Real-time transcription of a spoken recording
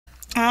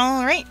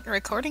Alright,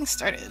 recording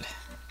started.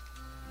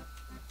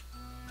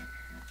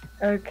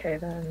 Okay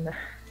then.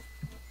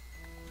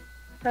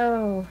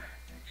 Oh,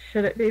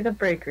 should it be the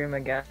break room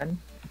again?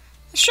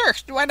 Sure,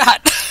 why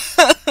not?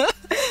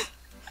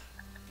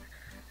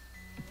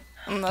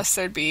 Unless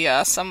there'd be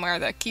somewhere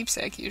that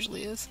Keepsake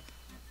usually is.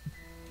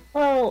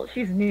 Well,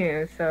 she's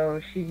new,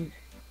 so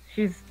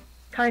she's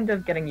kind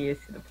of getting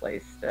used to the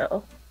place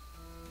still.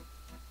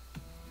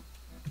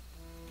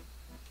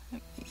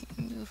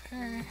 Move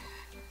her.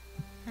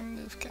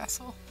 Remove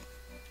castle.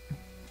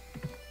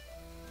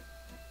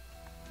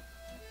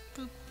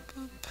 Boop,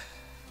 boop.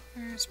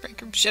 Where's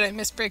break room? Shit, I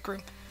missed break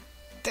room.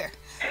 There.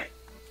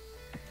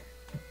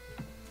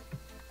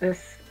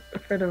 This,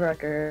 for the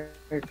record,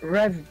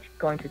 Red's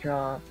going to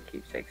draw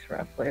Keepsake's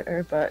Rep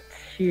later, but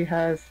she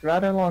has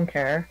rather long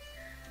hair,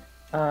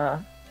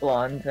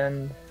 blonde,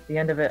 and the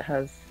end of it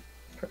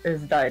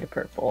is dyed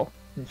purple,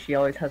 and she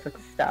always has a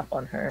staff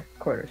on her,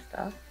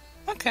 quarterstaff.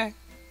 Okay.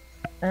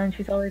 And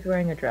she's always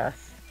wearing a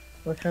dress,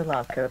 with her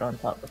lab coat on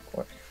top, of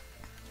course.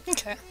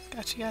 Okay,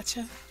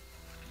 gotcha.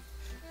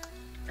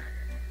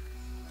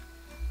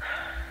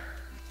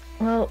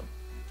 Well,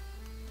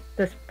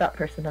 that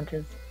person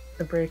enters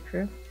the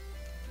breakthrough.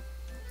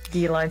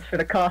 Beelines for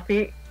the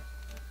coffee.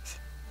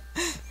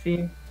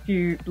 See,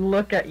 you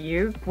look at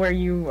you, where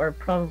you are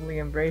probably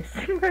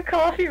embracing the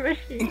coffee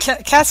machine.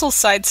 Castle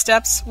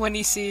sidesteps when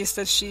he sees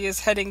that she is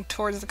heading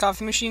towards the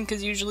coffee machine,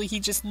 because usually he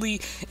just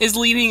is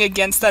leaning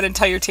against that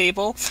entire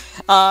table,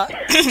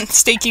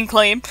 staking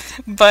claim,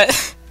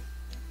 but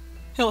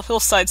he'll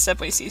sidestep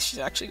when he sees she's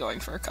actually going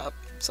for a cup,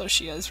 so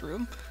she has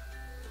room.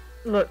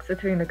 Looks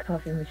between the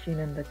coffee machine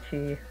and the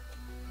tea.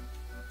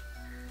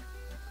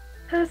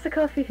 How's the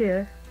coffee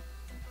here?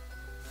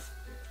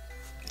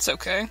 It's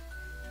okay.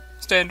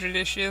 Standard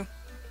issue.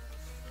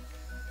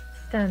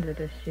 Standard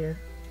issue.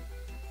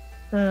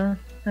 Well,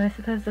 I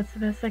suppose that's the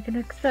best I can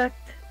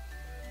expect.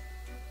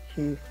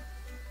 She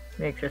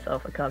makes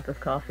herself a cup of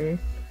coffee,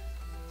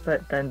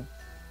 but then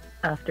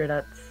after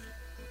that's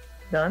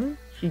done,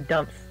 she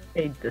dumps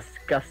a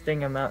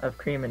disgusting amount of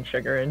cream and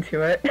sugar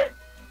into it.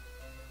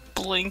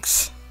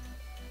 Blinks.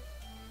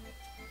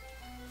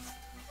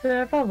 Is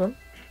there a problem?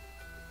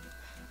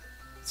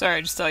 Sorry,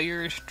 I just thought you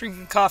were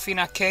drinking coffee,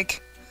 not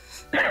cake.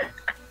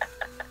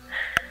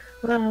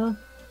 Well,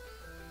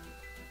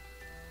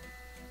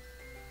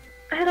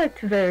 I like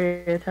to vary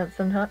it up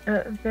sometimes.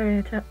 I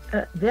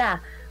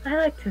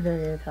like to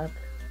vary it up.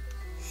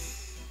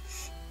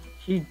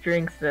 She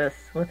drinks this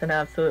with an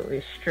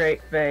absolutely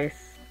straight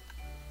face.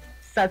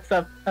 Sets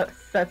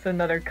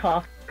another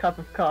cup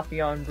of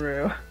coffee on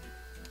brew.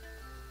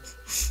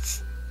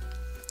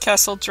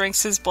 Kessel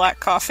drinks his black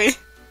coffee.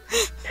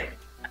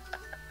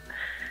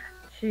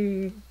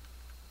 She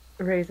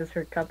raises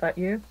her cup at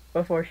you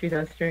before she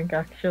does drink,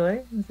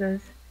 actually, and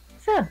says,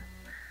 "So,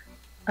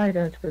 I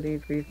don't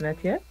believe we've met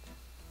yet."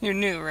 You're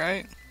new,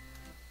 right?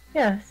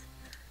 Yes.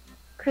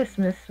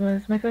 Christmas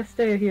was my first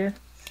day here.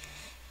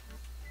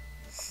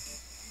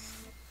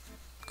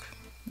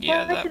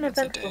 Yeah, Quite that an was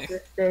a eventful day.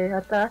 first day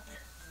at that.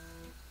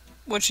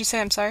 What'd she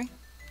say? I'm sorry?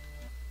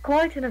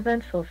 Quite an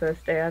eventful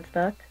first day at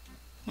that.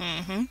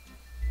 Mm-hmm.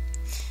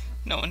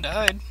 No one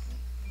died.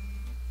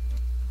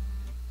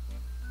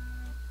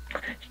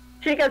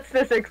 She gets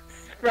this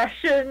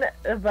expression,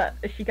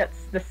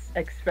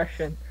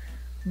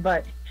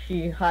 but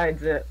she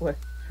hides it with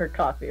her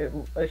coffee.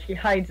 She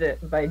hides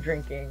it by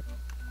drinking.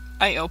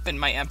 I open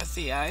my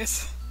empathy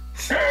eyes.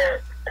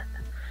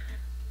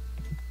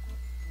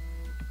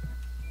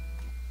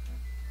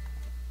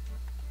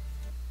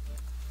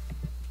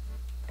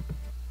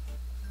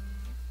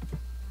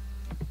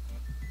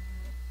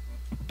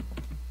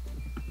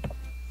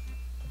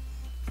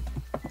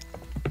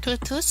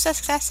 Tutu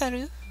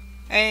sasaru.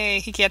 Hey,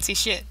 he can't see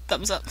shit.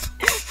 Thumbs up.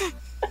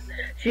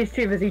 She's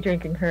too busy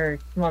drinking her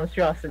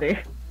monstrosity.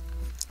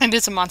 And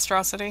it's a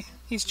monstrosity.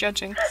 He's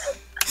judging.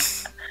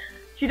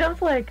 She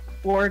dumps like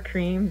 4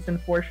 creams and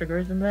 4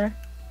 sugars in there.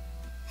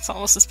 It's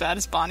almost as bad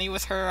as Bonnie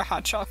with her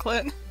hot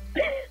chocolate.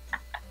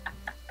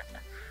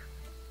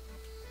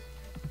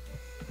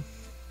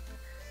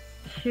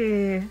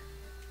 She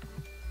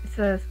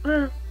says,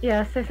 "Well,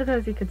 yes, I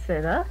suppose you could say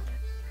that.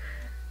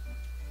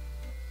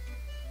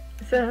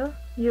 So,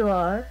 you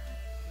are?"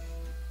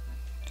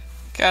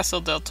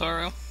 Castle del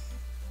Toro.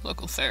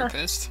 Local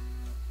therapist.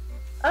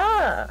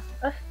 Ah,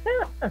 a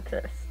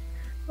therapist.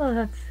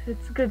 Well,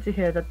 it's good to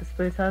hear that this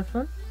place has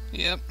one.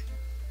 Yep.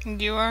 And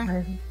you are?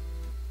 I'm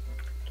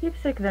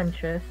Keepsake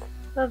Ventures.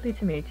 Lovely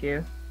to meet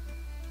you.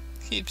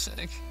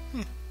 Keepsake.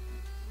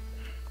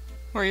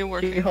 Where are you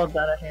working? She holds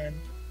out a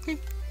hand.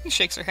 He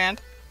shakes her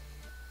hand.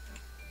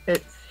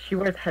 She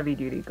wears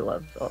heavy-duty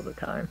gloves all the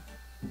time.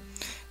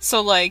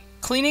 So, like,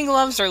 cleaning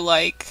gloves or,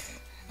 like,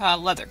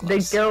 leather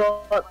gloves? They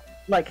go up,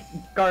 like,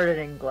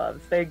 gardening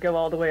gloves. They go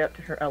all the way up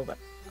to her elbow.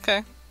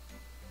 Okay.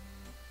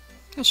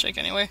 He'll shake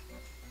anyway.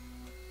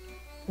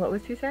 What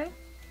was he saying?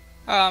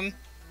 Where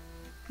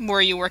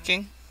are you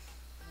working?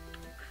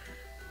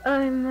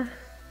 I'm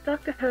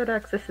Dr.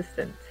 Hodak's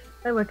assistant.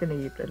 I work in the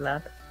Euclid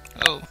lab.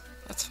 Oh,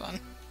 that's fun.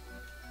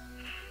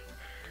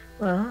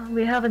 Well,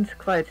 we haven't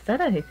quite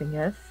said anything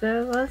yet,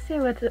 so we'll see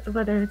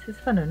whether it is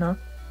fun or not.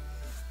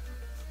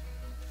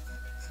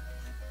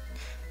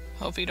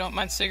 Hope you don't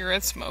mind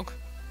cigarette smoke.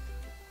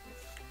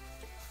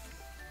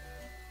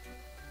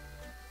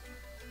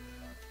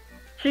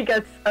 She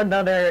gets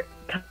another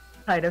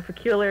kind of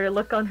peculiar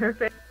look on her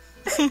face.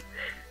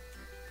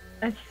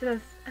 And she says,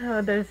 "Oh,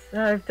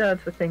 I've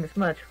dealt with things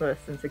much worse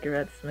than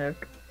cigarette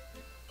smoke.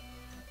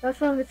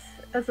 As long as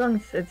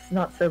it's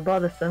not so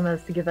bothersome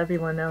as to give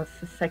everyone else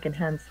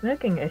secondhand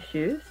smoking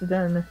issues,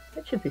 then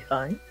it should be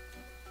fine."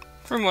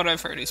 From what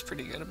I've heard, he's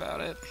pretty good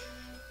about it.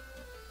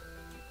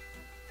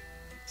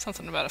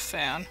 Something about a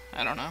fan.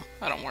 I don't know.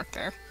 I don't work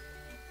there.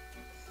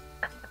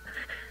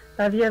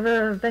 Have you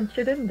ever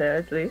ventured in there,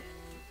 at least?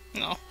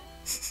 No.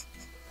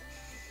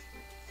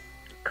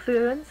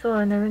 Clearance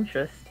or no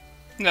interest?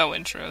 No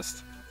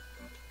interest.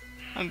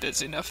 I'm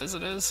busy enough as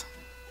it is.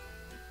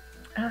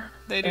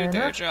 They do fair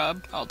their enough.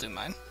 job, I'll do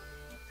mine.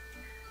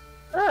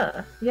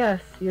 Ah,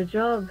 yes, your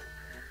job.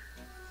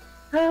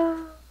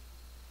 Oh,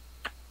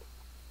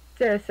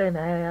 dare say, may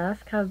I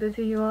ask how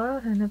busy you are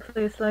in a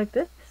place like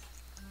this?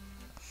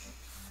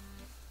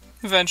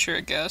 Venture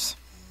a guess.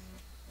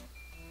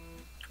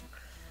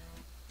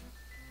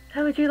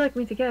 How would you like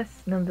me to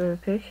guess? Number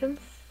of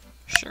patients?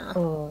 Sure.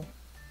 Or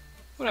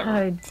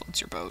Whatever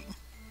floats your boat.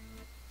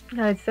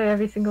 I'd say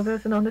every single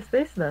person on the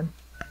space then.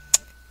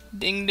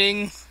 Ding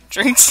ding.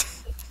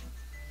 Drinks.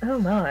 Oh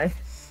my.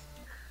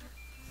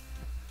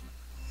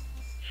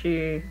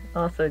 She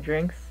also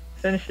drinks,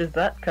 finishes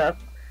that cup,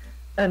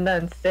 and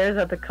then stares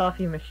at the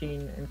coffee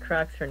machine and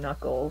cracks her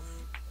knuckles.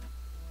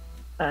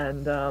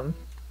 And,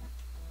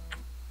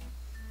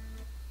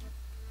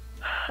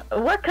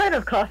 what kind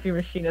of coffee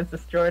machine is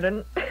this,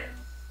 Jordan?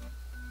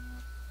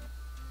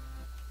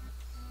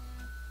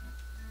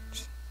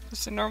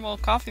 Just a normal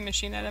coffee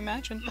machine, I'd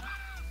imagine.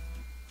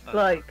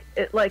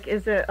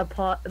 Is it a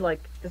pot,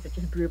 does it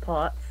just brew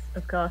pots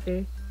of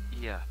coffee?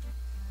 Yeah.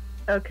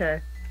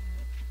 Okay.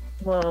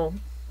 Well,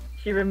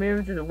 she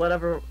removed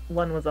whatever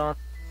one was on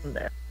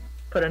there,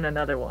 put in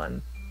another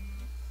one,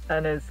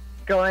 and is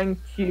going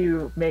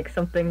to make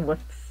something with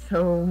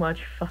so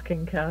much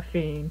fucking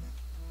caffeine.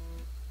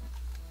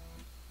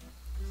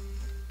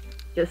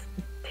 Just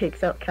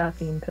takes out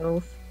caffeine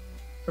pills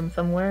from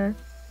somewhere,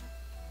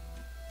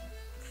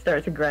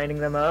 starts grinding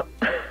them up.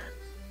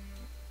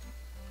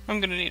 I'm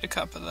gonna need a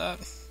cup of that.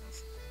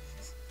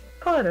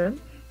 Pardon?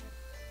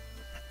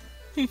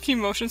 He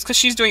motions, because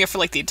she's doing it for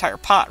like the entire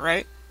pot,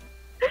 right?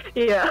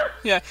 Yeah.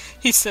 Yeah,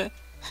 he said,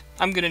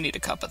 I'm gonna need a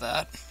cup of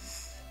that.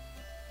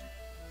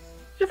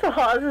 Just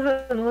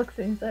pauses and looks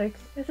and he's like,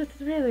 is it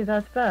really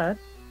that bad?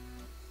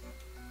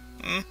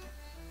 Hmm?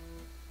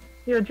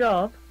 Your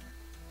job?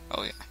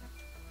 Oh yeah.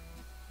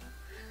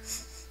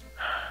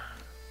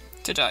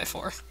 To die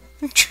for.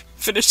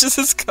 Finishes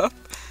his cup.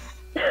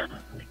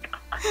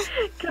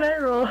 Can I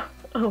roll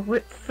a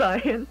wit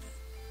science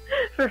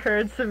for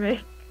her to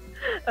make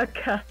a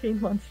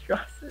caffeine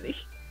monstrosity?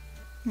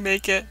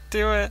 Make it.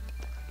 Do it.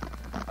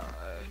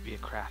 It'd be a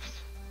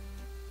craft.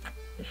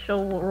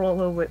 She'll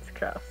roll a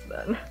witchcraft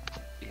then.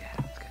 Yeah,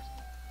 that's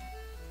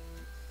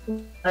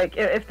good. Like,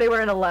 if they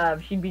were in a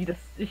lab,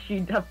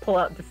 she'd have pull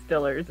out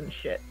distillers and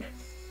shit.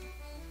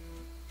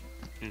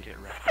 And get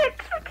rec.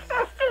 6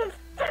 successes!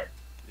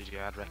 Did you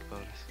add rec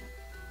bonus?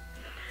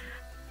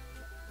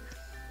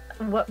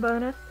 What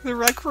bonus? The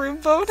rec room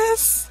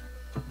bonus?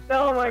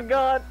 Oh my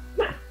god.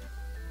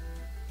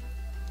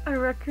 Our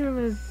rec room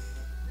is...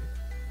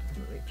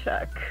 Let me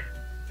check.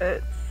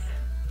 It's...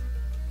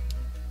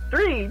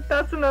 3!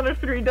 That's another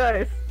 3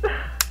 dice.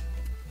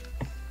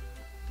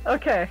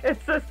 Okay,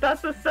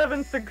 that's a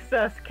 7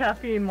 success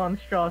caffeine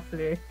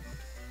monstrosity.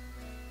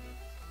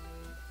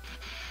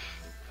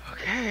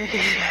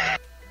 Okay.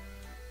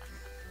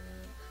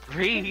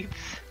 Reads.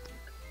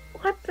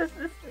 What does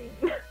this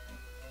mean?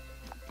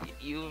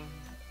 You've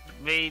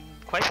made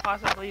quite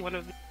possibly one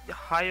of the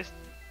highest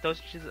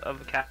dosages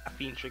of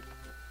caffeine drink.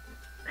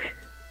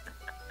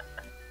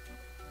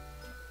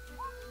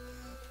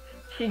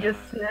 She just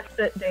sniffs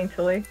it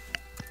daintily.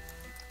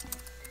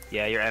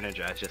 Yeah, you're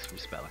energized just from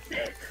spelling.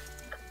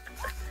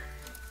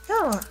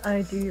 Oh,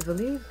 I do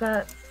believe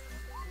that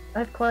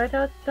I've quite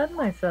outdone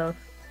myself.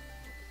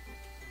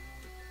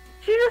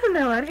 She doesn't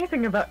know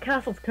anything about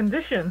Castle's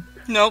condition.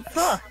 Nope.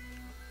 Fuck.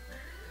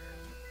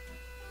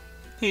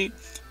 He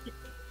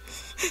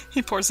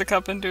pours the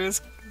cup into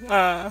his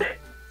mug.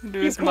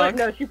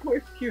 No, she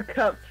pours 2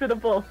 cups for the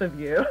both of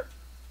you.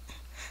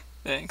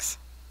 Thanks.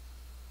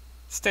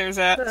 Stares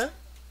at.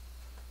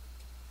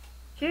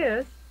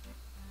 Cheers.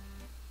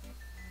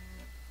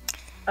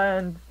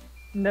 And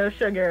no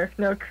sugar,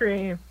 no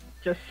cream,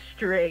 just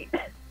straight.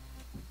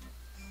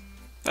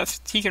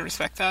 He can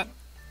respect that.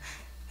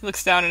 He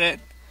looks down at it.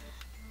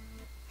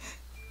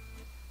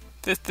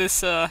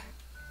 This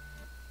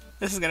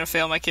is gonna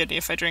fail my kidney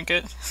if I drink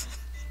it.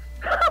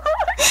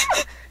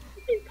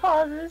 He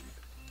pauses.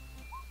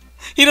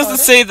 He doesn't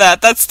say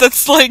that.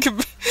 That's like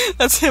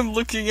that's him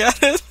looking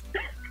at it.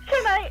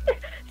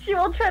 She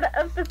will try to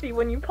empathy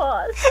when you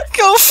pause.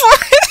 Go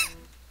for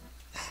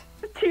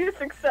it. 2 2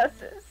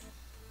 successes.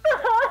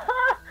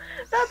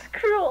 That's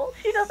cruel.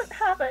 She doesn't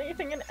have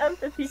anything in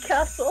Empathy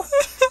Castle.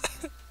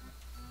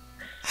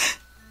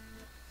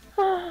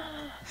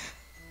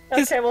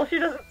 Okay, well, she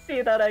doesn't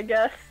see that, I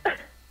guess.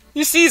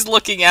 You see he's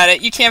looking at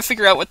it. You can't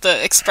figure out what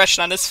the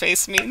expression on his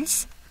face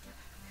means.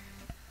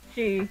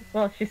 She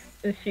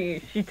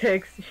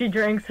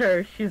drinks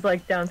her, she's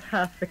like down to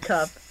half the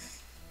cup.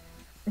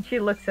 And she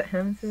looks at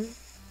him and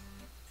says,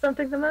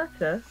 "Something the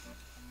matter?"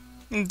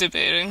 I'm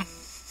debating.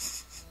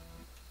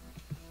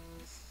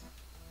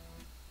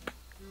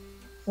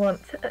 Do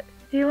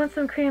you want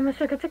some cream or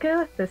sugar to go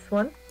with this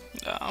one?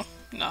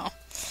 No.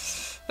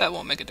 That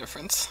won't make a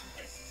difference.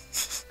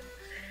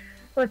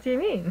 What do you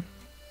mean?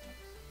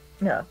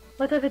 No.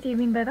 Whatever do you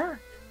mean by that?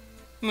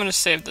 I'm gonna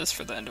save this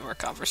for the end of our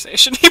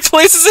conversation. He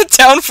places it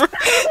down for...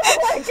 Oh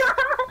my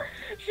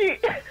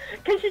god!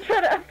 Can she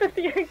try to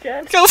empathy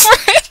again? Go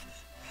for it!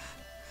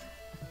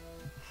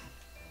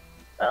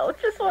 Oh,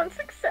 just 1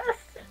 success.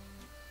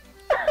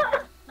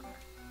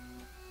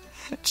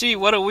 Gee,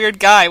 what a weird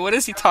guy. What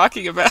is he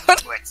talking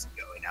about? What's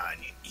going on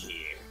in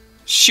here?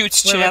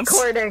 Shoots We're Chance.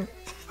 recording.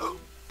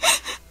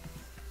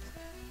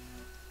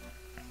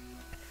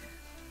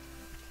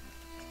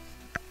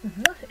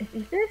 Well, if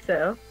you say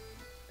so.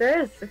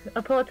 There is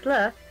a pot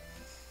left.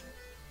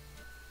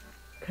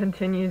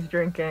 Continues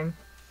drinking.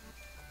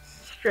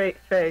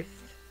 Straight-faced.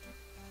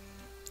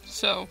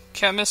 So,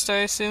 chemist, I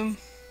assume?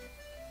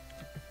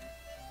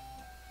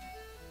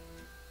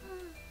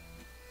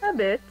 A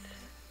bit.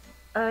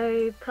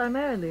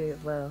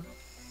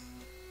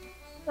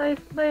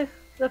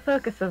 The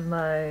focus of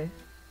my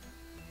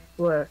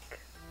work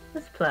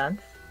is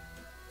plants.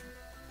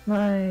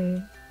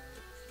 My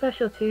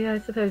specialty, I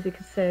suppose you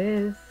could say,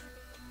 is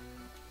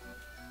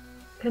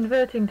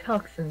converting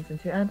toxins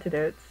into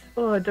antidotes,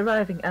 or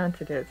deriving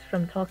antidotes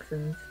from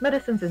toxins,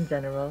 medicines in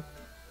general.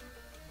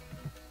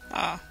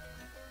 Ah.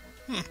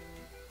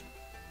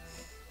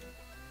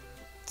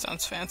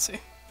 Sounds fancy.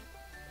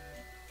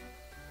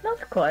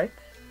 Not quite.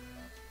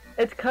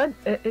 It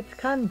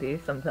can be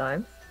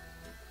sometimes.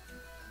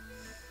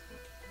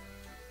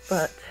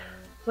 But,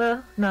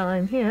 well, now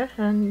I'm here,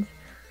 and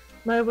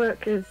my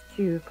work is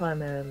to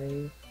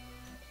primarily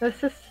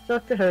assist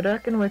Dr.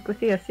 Hodak and work with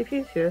the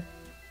SCPs here.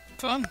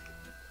 Fun.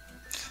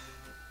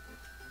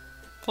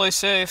 Play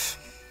safe.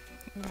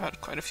 I've had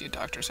quite a few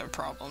doctors have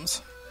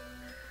problems.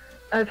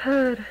 I've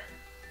heard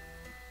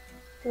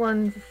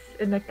one's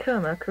in a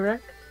coma,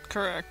 correct?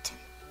 Correct.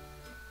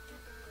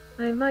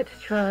 I might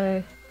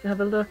try to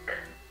have a look.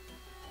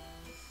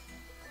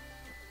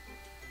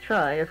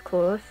 Try, of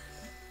course.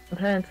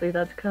 Apparently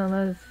that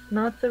coma's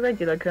not a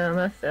regular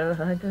coma, so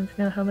I don't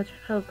know how much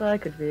help I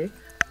could be.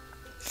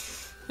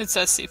 It's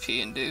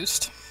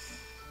SCP-induced.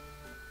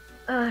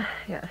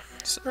 Yes.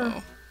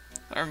 So,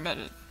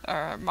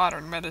 our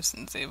modern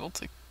medicine's able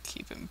to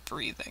keep him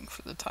breathing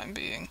for the time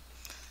being.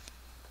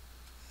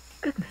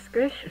 Goodness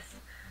gracious.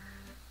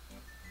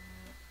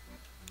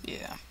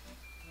 Yeah.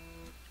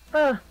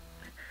 Oh,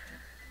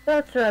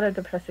 that's a rather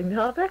depressing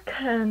topic,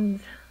 and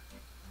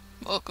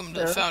Welcome to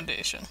the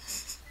Foundation.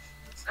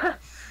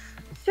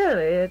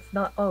 surely it's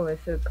not always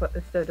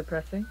so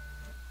depressing.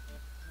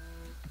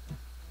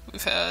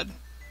 We've had...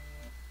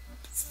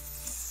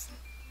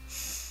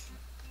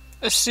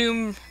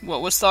 assume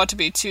what was thought to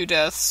be 2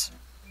 deaths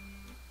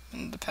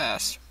in the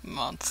past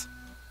month.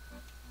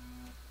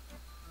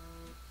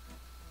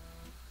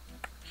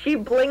 She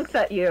blinks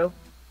at you,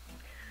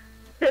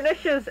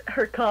 finishes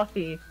her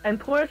coffee, and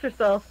pours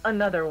herself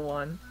another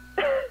one.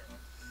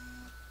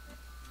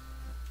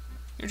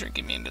 You're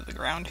drinking me into the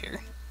ground here.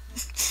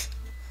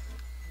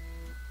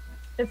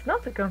 It's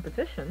not a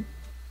competition.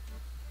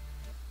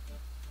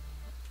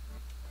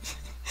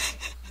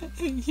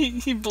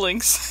 He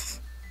blinks.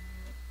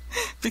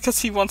 Because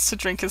he wants to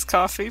drink his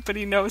coffee, but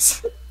he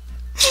knows.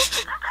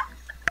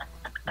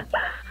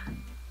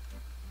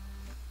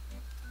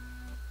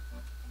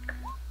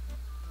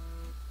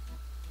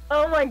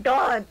 Oh my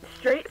god,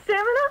 straight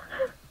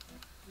stamina?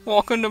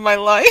 Welcome to my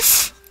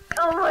life.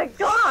 Oh my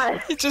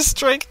god! He just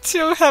drank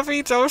 2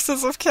 heavy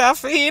doses of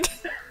caffeine.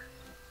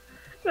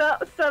 That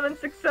was 7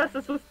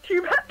 successes was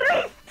 2 3!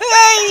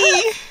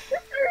 Hey!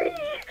 3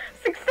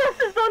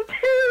 successes on 2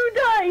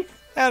 dice!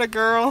 Atta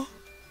girl.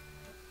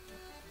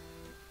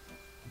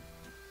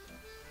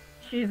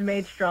 She's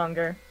made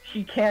stronger.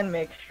 She can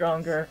make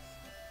stronger.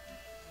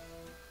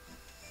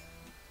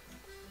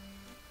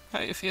 How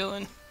you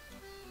feeling?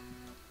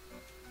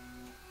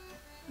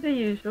 The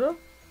usual.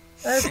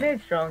 I've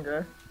made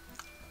stronger.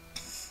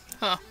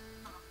 Huh.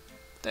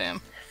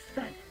 Damn.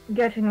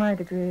 Getting my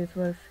degrees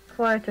was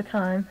quite a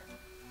time.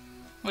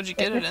 What'd you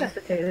get it in?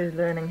 necessitated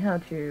learning how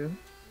to...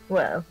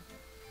 Well,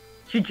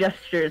 she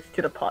gestures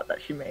to the pot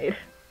that she made.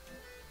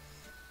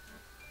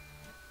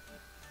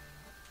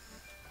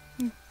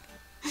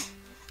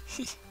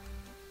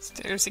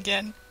 Stares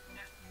again.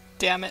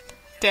 Damn it.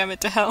 Damn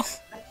it to hell.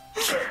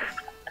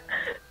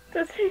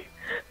 Does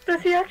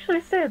he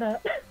actually say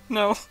that?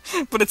 No,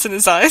 but it's in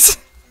his eyes.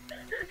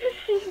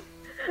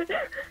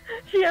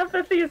 She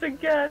empathies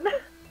again.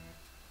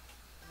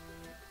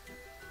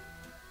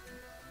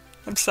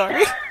 I'm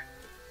sorry.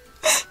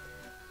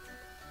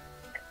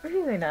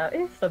 Really now,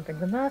 is something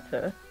the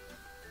matter?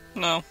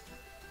 No,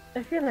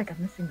 I feel like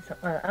I'm missing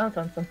out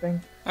on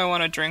something. I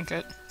want to drink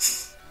it.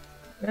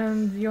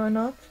 And you're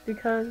not,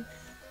 because...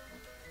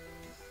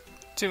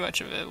 Too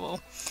much of it, well,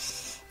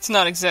 it's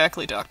not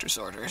exactly doctor's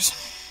orders.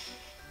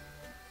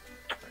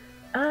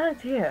 Ah,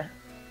 dear.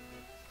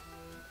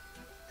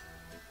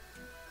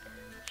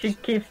 She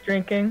keeps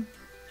drinking.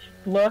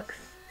 She looks.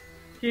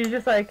 She's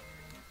just like,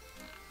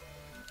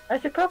 I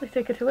should probably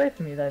take it away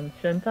from you then,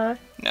 shouldn't I?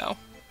 No,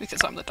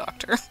 because I'm the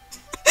doctor.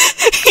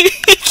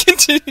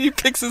 He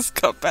picks his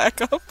cup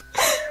back up.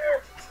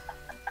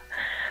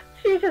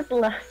 She just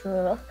laughs a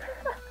little.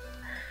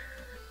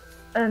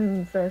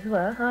 And says,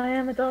 well, I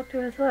am a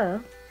doctor as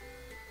well.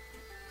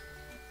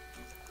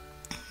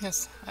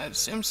 Yes, I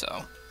assume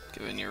so,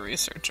 given you're a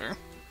researcher.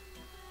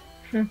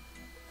 Hmm.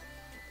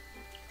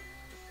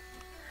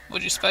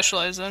 What'd you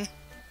specialize in?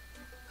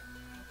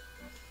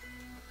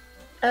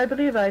 I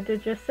believe I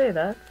did just say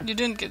that. You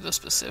didn't give the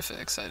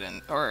specifics,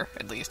 or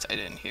at least I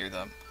didn't hear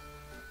them.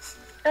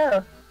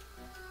 Oh.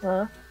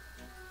 Well,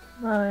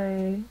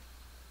 my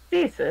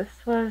thesis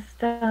was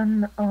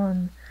done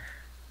on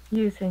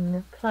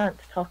using plant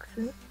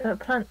toxins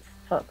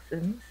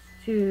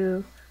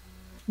to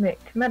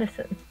make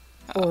medicine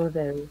for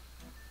those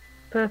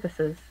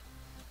purposes.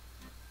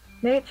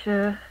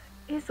 Nature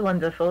is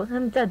wonderful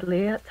and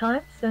deadly at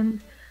times,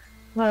 and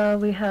while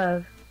we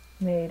have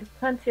made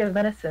plenty of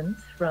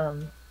medicines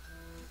from...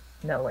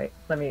 No, wait,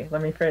 let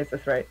me phrase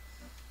this right.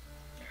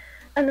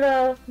 And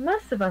while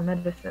most of our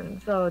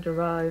medicines are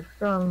derived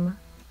from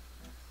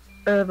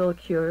herbal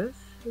cures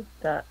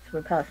that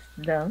were passed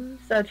down,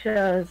 such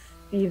as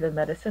either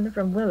medicine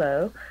from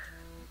willow,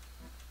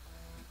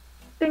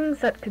 things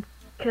that could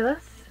kill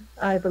us,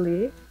 I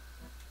believe,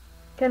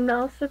 can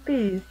also be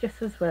used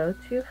just as well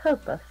to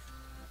help us.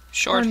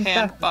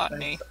 Shorthand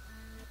botany.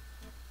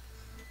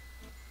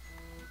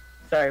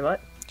 Sorry, what?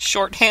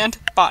 Shorthand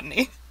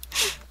botany.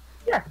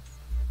 Yes.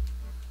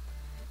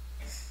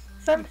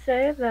 Some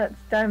say that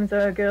diamonds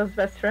are a girl's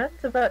best friend,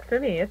 but for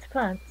me, it's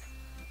plants.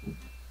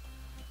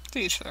 To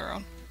each their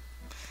own.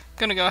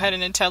 Gonna go ahead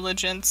and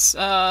intelligence,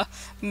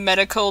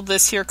 medical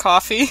this here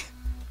coffee.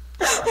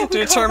 To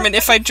determine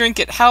if I drink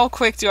it, how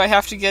quick do I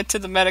have to get to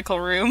the medical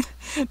room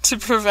to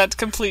prevent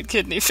complete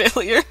kidney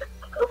failure?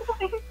 Oh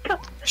my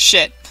god.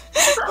 Shit.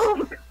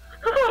 Oh.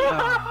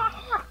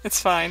 It's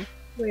fine.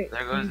 Wait.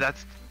 There goes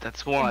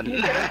that's one.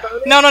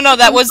 No,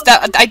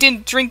 that I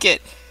didn't drink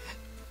it.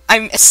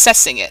 I'm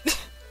assessing it.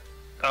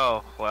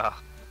 Oh well.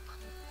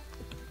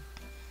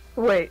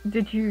 Wait,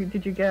 did you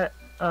get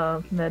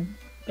med?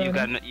 You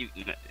got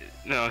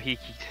no. He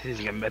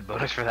doesn't get med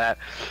bonus for that.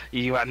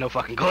 You got no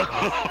fucking clue.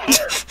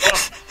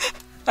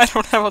 I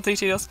don't have all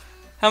details.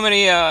 How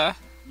many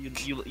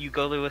You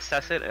go to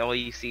assess it, and all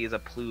you see is a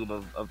plume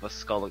of a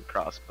skull and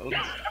crossbones.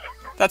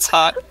 That's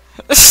hot.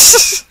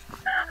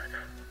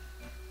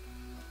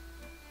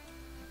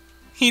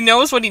 He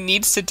knows what he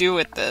needs to do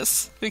with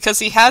this, because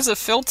he has a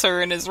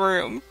filter in his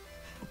room.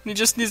 He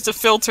just needs to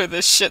filter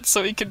this shit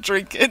so he can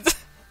drink it.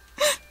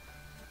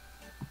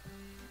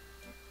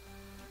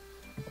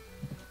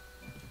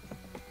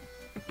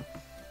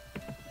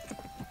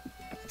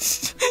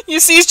 You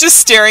see he's just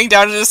staring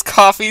down at his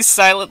coffee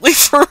silently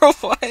for a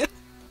while.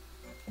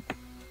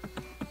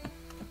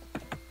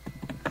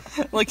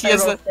 Like he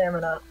has roll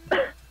stamina.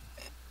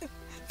 Did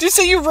you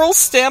say you roll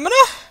stamina?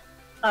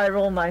 I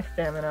roll my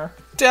stamina.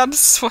 Damn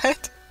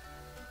sweat.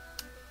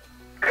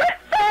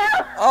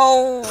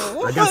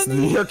 Oh, I guess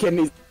honey. your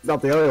kidney's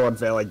not the only one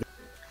failing.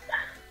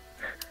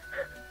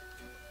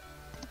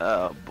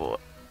 Oh boy.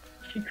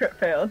 She crit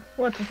failed.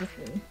 What does this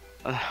mean?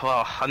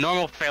 Well, a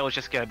normal fail is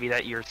just gonna be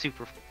that you're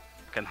super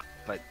fucking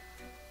but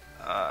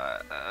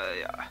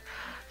yeah.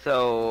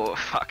 So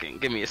fucking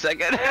give me a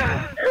second.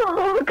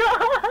 Oh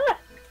god!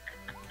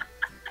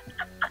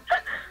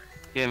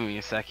 Give me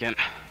a second.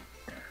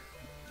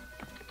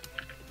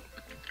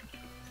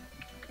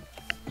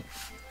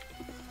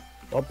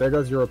 Well, there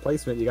goes your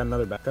replacement. You got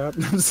another backup.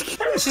 I'm just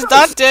kidding. She's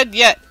not dead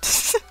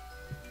yet.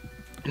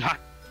 Not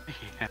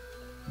yeah.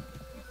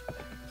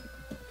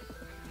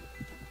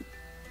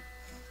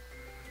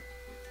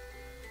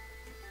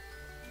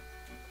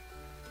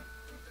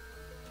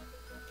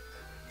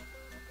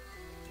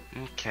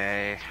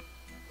 Okay.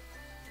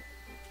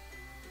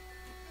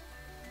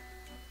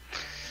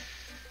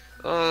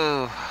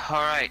 Oh,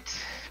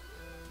 alright.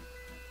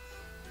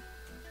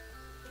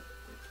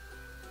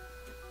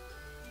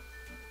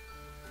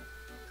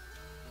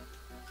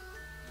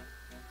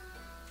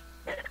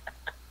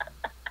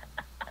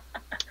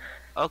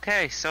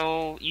 Okay,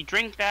 so you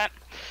drink that,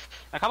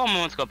 a couple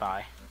moments go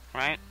by,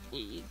 right?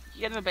 You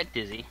get a bit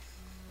dizzy.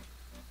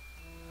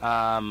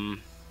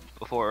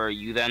 Before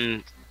you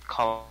then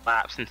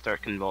collapse and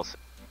start convulsing.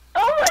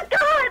 Oh my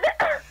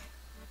god!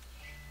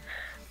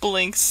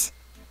 Blinks.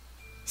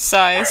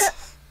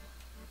 Sighs.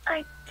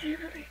 I do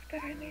believe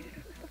that I made it a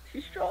little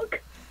too strong.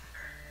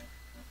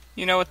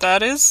 You know what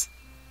that is?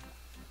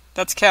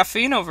 That's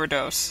caffeine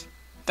overdose.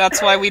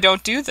 That's why we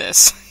don't do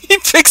this. he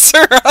picks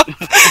her up.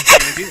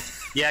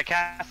 Yeah,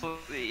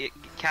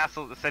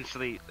 Castle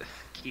essentially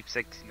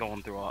Keepsake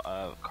going through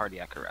a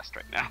cardiac arrest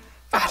right now.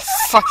 Oh,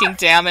 fucking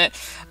damn it.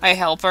 I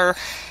help her.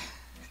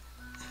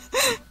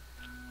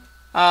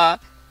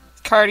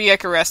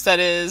 Cardiac arrest, that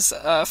is,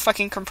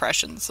 fucking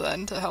compressions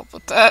then to help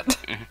with that.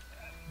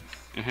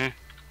 Mm-hmm.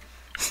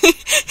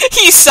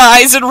 He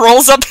sighs and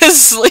rolls up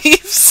his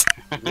sleeves.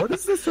 What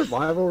is the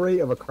survival rate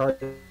of a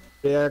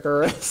cardiac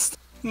arrest?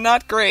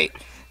 Not great.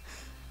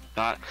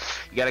 You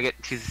gotta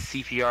get to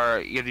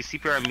CPR. You gotta do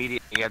CPR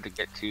immediately. You have to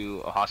get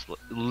to a hospital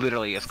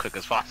literally as quick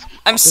as possible.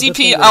 I'll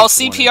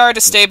CPR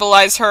to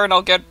stabilize her, and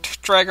I'll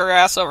drag her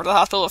ass over to the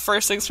hospital. But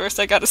first things first,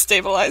 I gotta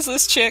stabilize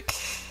this chick.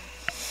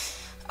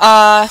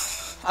 I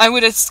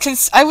would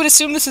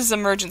assume this is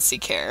emergency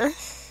care.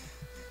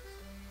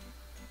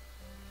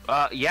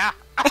 Yeah.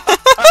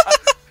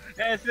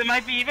 Yes, it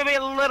might be even a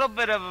little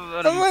bit of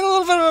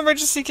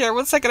emergency care.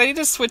 1 second, I need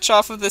to switch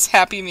off of this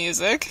happy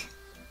music.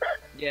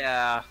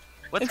 Yeah.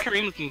 What's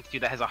Kareem looking to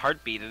that has a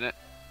heartbeat in it?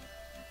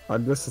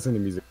 I'm just listening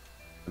to music.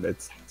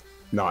 It's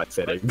not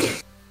fitting.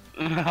 Okay.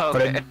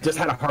 But it just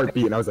had a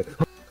heartbeat, and I was like...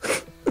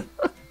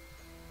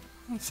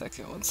 1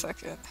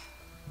 second.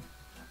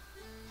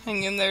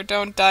 Hang in there,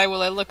 don't die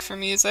while I look for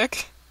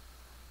music.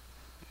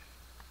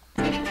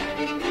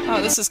 Oh,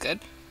 this is good.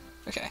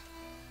 Okay.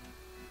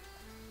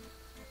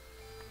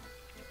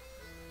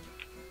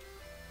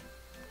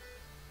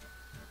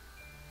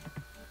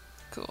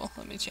 Cool,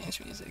 let me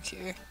change music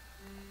here.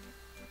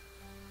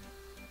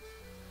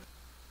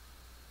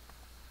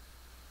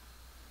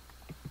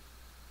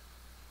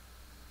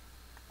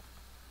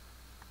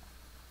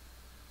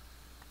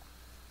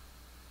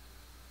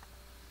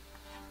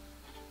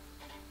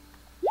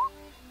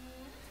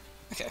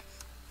 Okay.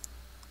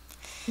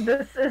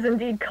 This is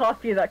indeed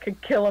coffee that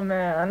could kill a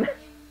man.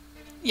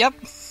 Yep.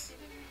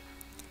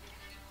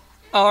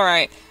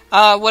 Alright.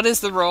 What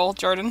is the roll,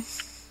 Jordan?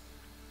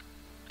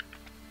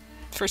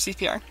 For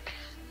CPR?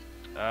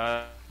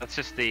 That's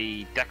just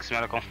the Dex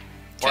medical. Okay.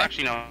 Or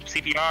actually, no,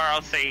 CPR,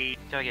 I'll say,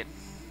 gotta get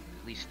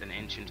at least an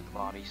inch into the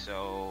body,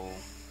 so...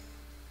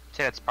 I'd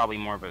say that's probably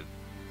more of a...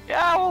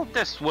 Yeah, well,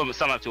 just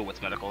sum up to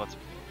what's medical, that's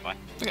fine.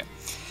 Okay.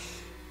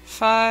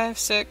 5,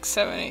 6,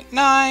 7, 8,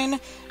 9.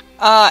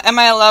 Am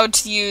I allowed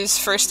to use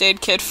first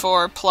aid kit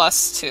for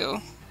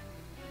 +2?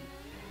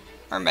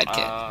 Or med kit?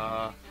 You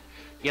have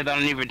that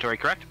on inventory,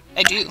 correct?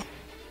 I do.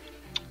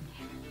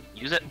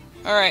 Use it.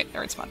 Alright,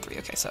 or it's mod 3,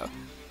 okay, so...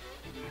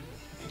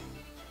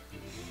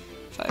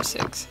 5,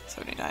 6,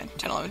 7, 8, 9,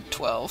 10, 11,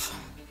 12.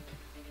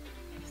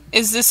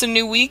 Is this a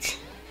new week?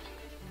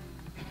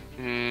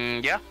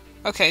 Yeah.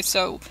 Okay,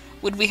 so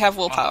would we have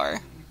willpower?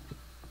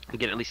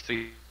 Get at least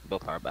 3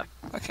 willpower back.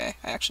 Okay,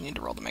 I actually need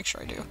to roll to make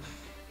sure I do.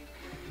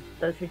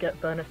 Does he get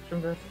bonus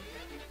from this?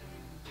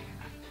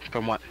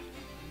 From what?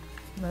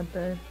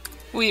 Medbay.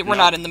 We're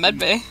not in the med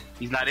bay.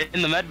 He's not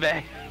in the med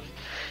bay.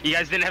 You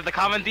guys didn't have the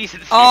common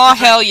decency. Oh,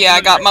 hell yeah,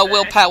 I got my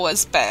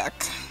willpowers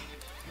back.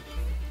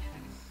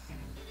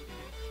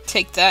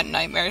 Take that,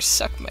 nightmares,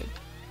 suck my...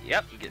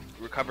 Yep, you get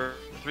recover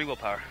 3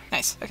 willpower.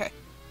 Nice, okay.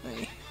 Let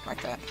me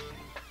mark that.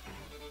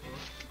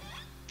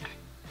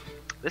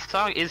 This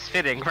song is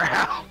fitting for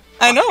how...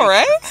 I know,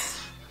 right?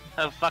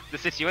 How fuck the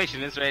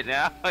situation is right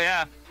now. Oh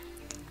yeah.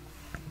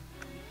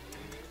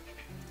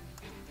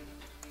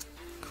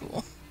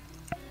 Cool.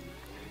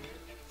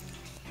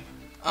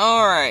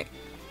 Alright.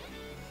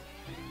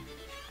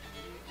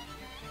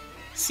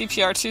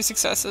 CPR 2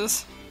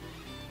 successes.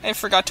 I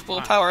forgot to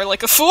willpower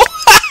like a fool.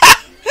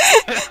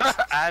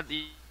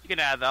 You can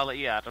add, I'll let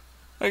you add them.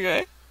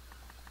 Okay.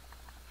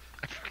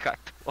 I forgot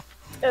to...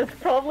 It's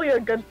probably a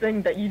good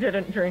thing that you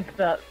didn't drink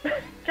that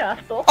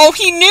castle. Oh,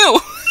 he knew!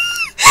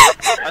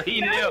 Oh,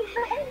 he knew.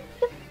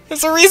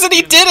 There's a reason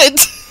he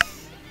didn't!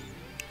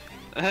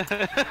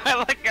 I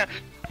like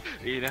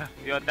you know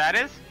what that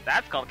is?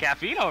 That's called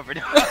caffeine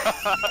overdose.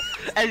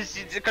 And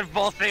she's just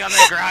convulsing on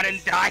the ground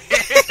and dying.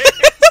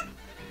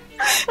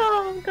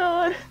 Oh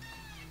god.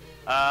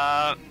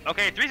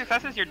 Okay, 3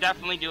 successes, you're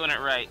definitely doing it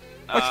right.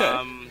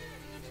 Okay.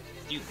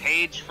 Do you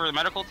page for the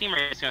medical team, or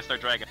are you just gonna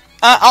start dragging?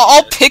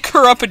 I'll pick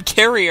her up and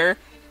carry her.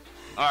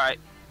 Alright.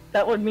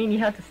 That would mean you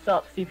have to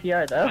stop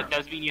CPR though. It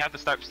does mean you have to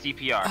start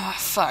CPR. Ah,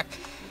 fuck.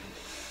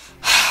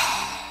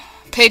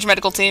 Page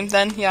medical team,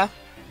 then, yeah.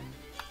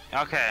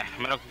 Okay,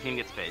 medical team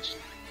gets paged.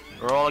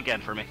 Roll again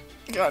for me.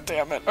 God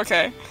damn it,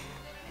 okay.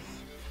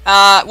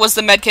 Was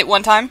the medkit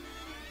 1 time?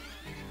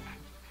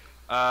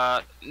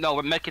 No,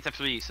 medkits have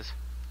 3 uses.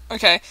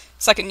 Okay,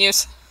 second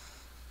use.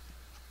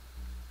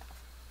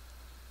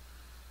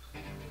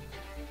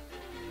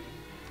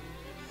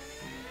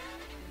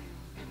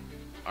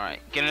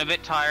 Alright, getting a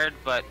bit tired,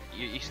 but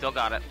you still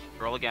got it.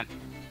 Roll again.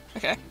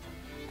 Okay.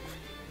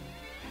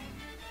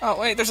 Oh,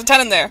 wait, there's a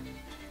 10 in there.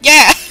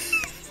 Yeah!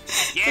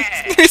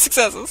 Yeah! 3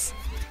 successes.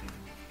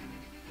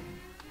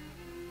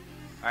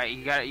 Alright,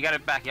 you got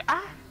it back.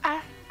 Yeah.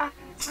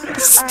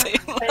 Stay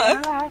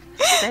alive.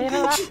 Stay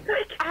alive.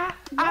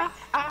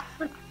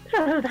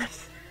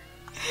 That's...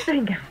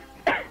 Dang it.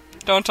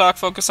 Don't talk,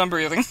 focus on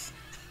breathing.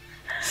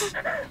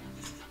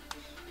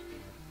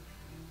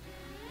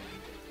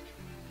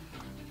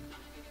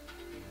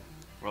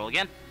 Roll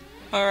again.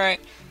 Alright.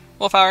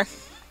 Willpower.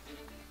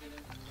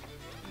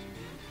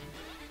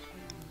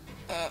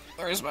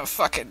 Where's my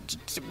fucking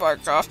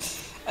mark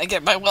off? I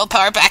get my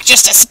willpower back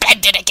just to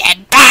spend it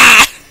again.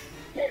 Ah!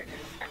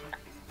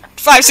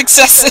 5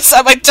 successes.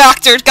 I'm a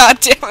doctor,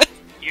 goddammit.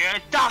 You're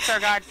a doctor,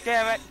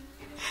 goddammit!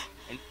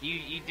 And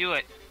you do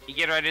it. You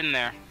get right in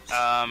there.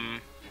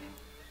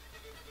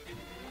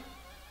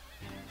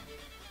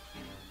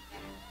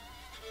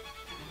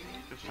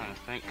 Just trying to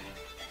think.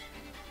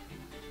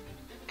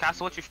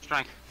 Castle, what's your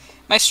strength?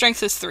 My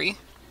strength is 3.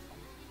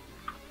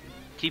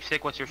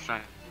 Keepsake, what's your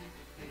strength?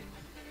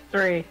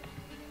 3.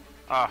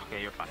 Oh,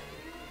 okay, you're fine.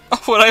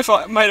 What I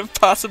thought might have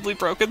possibly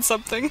broken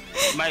something.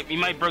 You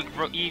might break.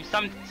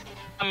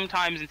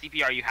 Sometimes in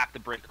CPR you have to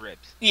break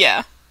ribs.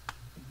 Yeah.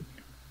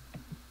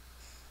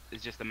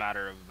 It's just a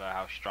matter of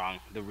how strong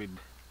the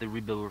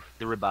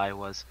ribeye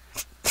was.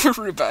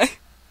 Rubai.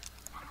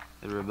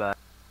 The ribeye.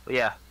 But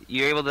yeah,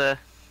 you're able to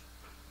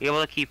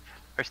keep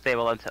her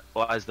stable until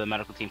as the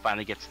medical team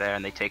finally gets there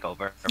and they take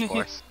over. Of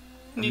course,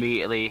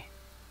 immediately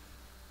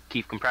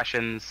keep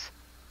compressions,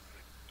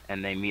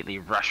 and they immediately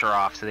rush her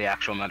off to the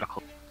actual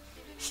medical.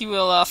 He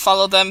will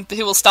follow them.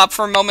 He will stop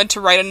for a moment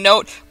to write a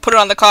note, put it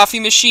on the coffee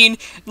machine,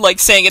 like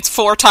saying it's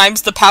 4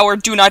 times the power,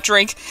 do not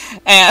drink,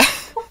 and...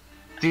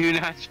 Do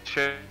not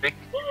drink.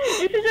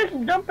 You should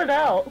just dump it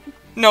out.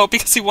 No,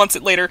 because he wants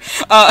it later.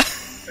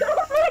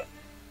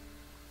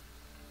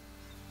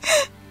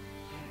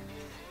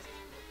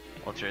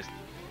 Ultras.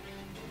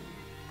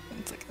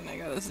 1 second, I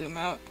gotta zoom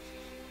out.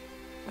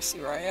 Let's see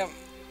where I am.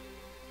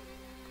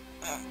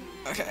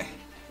 Okay.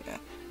 Yeah.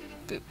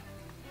 Boop.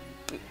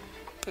 Boop.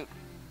 Boop.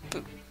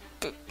 Boop.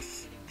 Boop.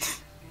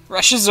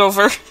 Rush is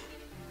over.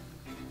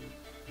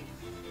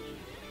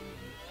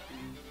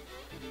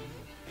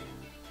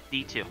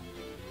 D2.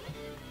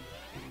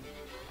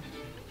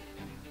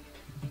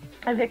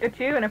 I take a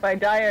 2, and if I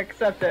die, I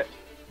accept it.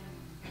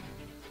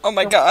 Oh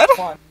my god.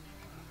 One.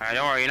 Alright,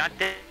 don't worry, you're not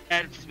dead.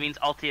 It just means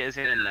Altia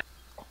isn't in there.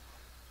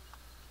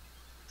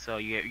 So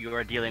you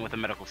are dealing with the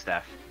medical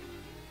staff.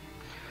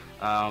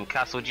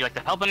 Castle, would you like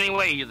to help in any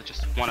way, or you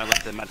just want to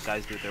let the med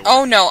guys do their work?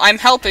 Oh no, I'm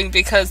helping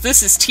because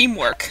this is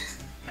teamwork.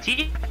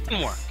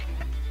 Teamwork.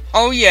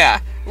 Oh yeah.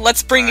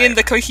 Let's bring in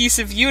the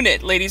cohesive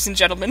unit, ladies and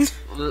gentlemen.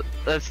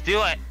 Let's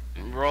do it.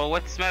 Roll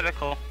what's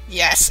medical.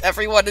 Yes,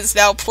 everyone is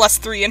now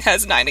 +3 and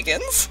has 9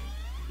 agains.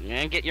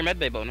 And get your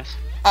medbay bonus.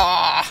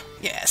 Ah,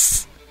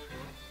 yes.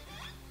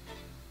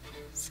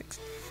 6,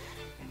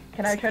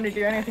 Can I try to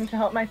do anything to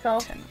help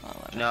myself? 10,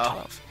 11, No.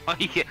 12, Oh,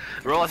 you can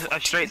roll a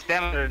straight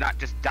stamina or not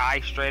just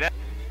die straight up.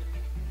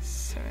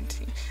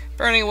 17.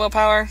 Burning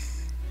willpower.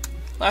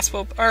 Last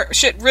will... Or,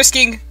 shit,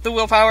 risking the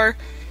willpower.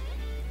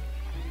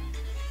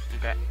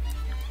 Okay.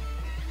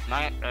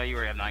 9, you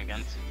already have 9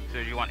 guns.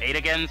 So do you want 8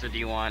 agains, or do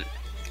you want...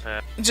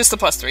 Just the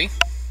 +3.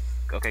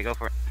 Okay, go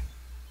for it.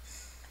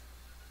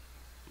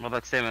 What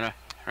about stamina,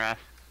 Raph?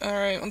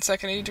 Alright, 1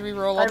 second, I need to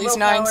reroll all I these roll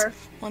 9s. power.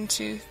 1,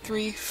 2,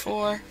 3,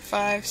 4,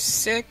 5,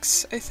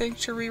 6, I think,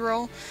 to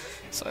reroll.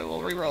 So I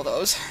will reroll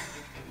those.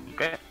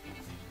 Okay.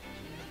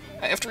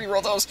 I have to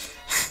reroll those.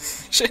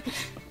 Shit.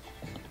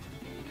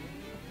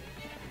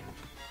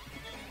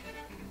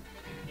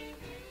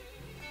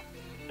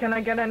 Can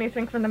I get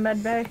anything from the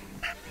med bay?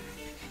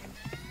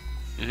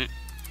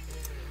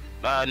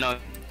 No,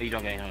 you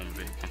don't get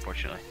anything,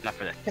 unfortunately. Not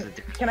for that.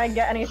 Can I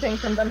get anything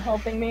from them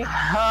helping me?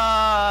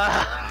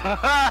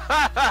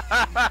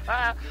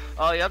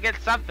 Oh, you'll get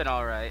something,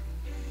 alright.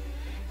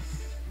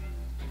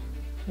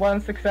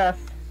 1 success.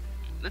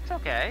 It's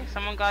okay.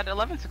 Someone got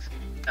 11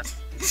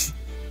 success.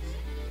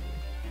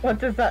 What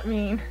does that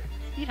mean?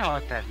 You know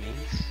what that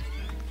means.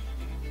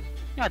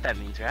 You know what that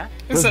means, right?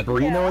 Is Does it-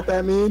 Bree know what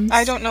that means?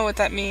 I don't know what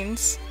that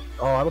means.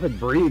 Oh, I don't think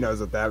Bree knows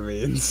what that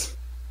means.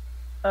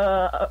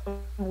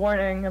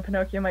 Warning, a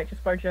Pinocchio might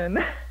just barge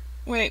in.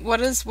 Wait,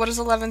 what is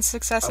 11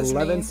 successes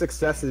 11 mean?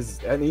 successes.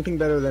 Anything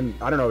better than...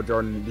 I don't know,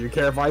 Jordan. Do you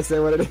care if I say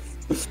what it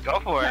is? Go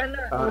for it.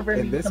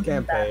 In this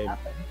campaign,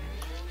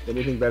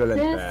 anything better than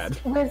bad.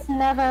 This was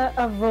never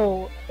a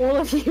rule. All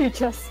of you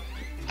just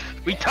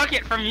We took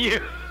it from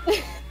you.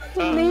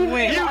 leave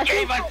wait. it. You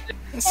gave us.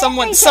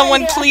 Someone,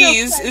 yeah,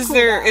 please. I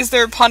feel Is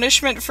there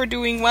punishment for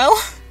doing well?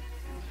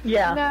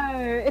 Yeah. No,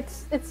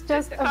 it's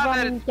just a not that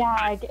running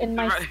gag in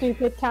my right.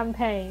 stupid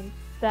campaign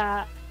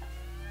that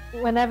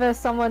whenever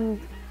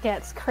someone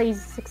gets crazy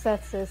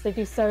successes, they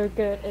do so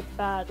good, it's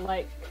bad.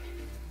 Like,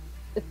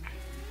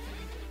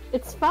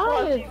 it's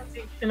Well, fine. it's the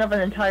extinction of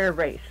an entire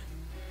race.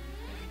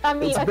 I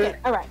mean, It's a okay, bit-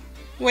 alright.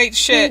 Wait,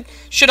 shit.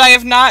 Should I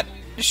have not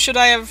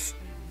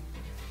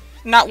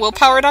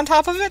willpowered on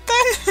top of it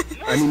then?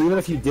 I mean, even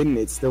if you didn't,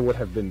 it still would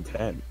have been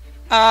 10.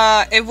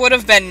 It would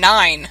have been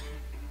 9.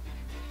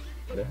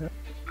 What the heck?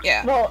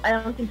 Yeah. Well, I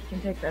don't think you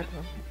can take that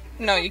one.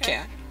 No, you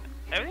can't.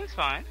 Everything's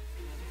fine.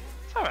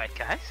 It's alright,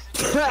 guys.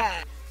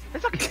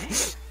 It's okay.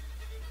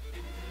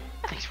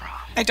 Nothing's wrong.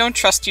 I don't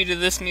trust you to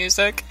this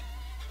music.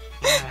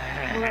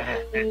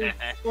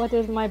 What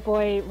is my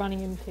boy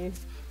running into?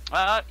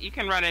 You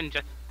can run in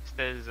just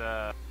as,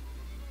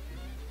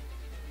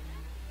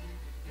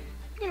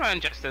 you can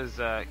And just as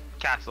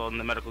Castle and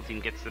the medical team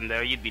gets them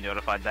there, you'd be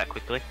notified that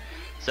quickly.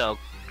 So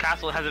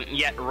Castle hasn't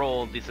yet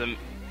rolled these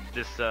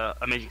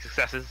amazing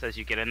successes as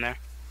you get in there.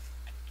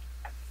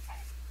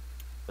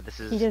 But this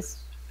is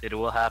it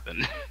will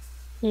happen.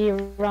 He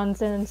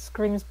runs in and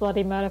screams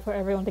bloody murder for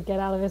everyone to get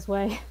out of his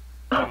way.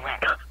 Oh my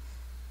god.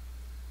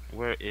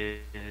 Where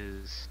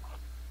is...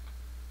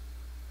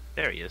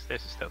 There he is.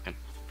 There's his token.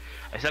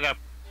 I still gotta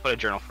put a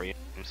journal for you.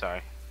 I'm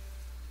sorry.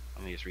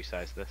 Let me just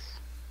resize this.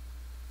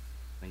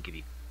 And give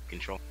you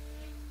control.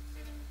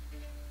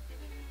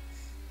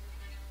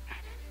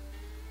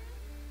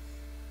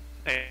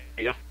 There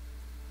you go.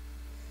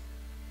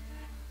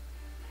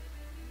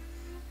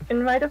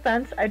 In my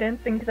defense, I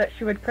didn't think that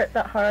she would crit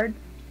that hard.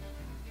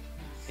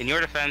 In your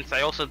defense,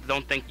 I also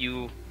don't think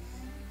you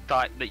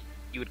thought that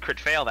you would crit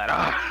fail that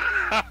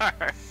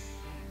hard.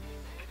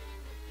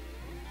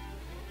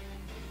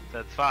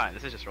 That's fine.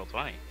 This is just roll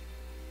 20.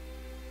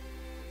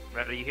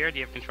 Red, are you here? Do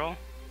you have control?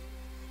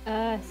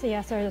 So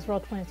yeah, sorry, this roll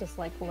 20 is just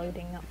like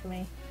loading up for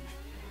me.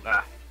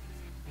 Ah.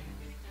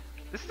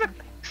 This is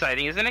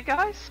exciting, isn't it,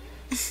 guys?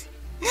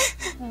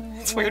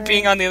 It's weird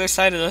being on the other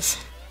side of this.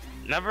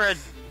 Never a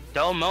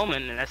dull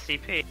moment in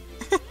SCP.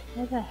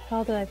 Where the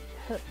hell did I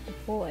put the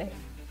boy?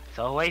 It's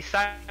always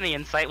sunny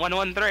in Site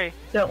 113.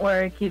 Don't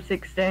worry,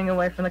 Keepsake staying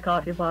away from the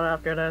coffee pot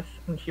after this,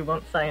 and she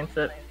won't science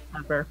it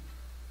ever.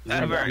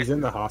 He's in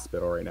the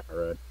hospital right now,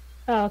 Red.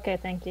 Oh, okay,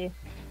 thank you.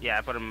 Yeah,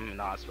 I put him in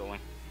the hospital wing.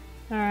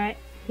 Alright,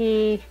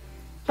 he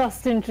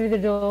busts in through the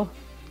door,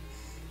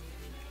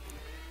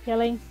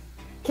 yelling,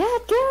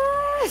 "Cat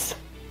curse!"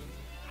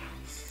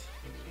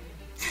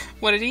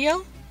 What did he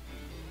yell?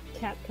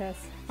 Cat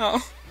curse.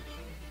 Oh.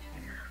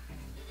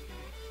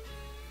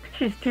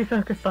 She's too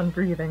focused on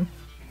breathing.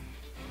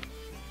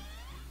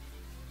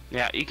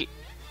 Yeah, you can,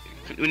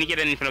 when you get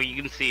in, you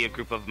can see a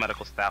group of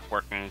medical staff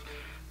working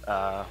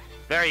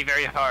very,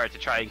 very hard to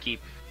try and keep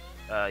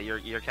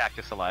your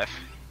cactus alive.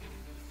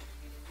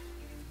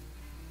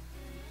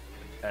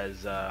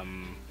 As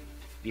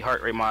the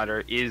heart rate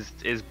monitor is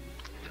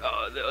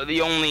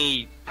the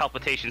only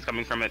palpitations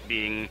coming from it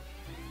being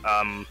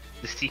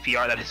the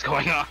CPR that is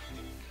going on.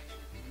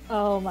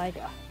 Oh my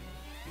god.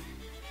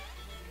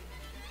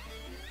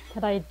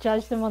 Could I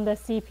judge them on their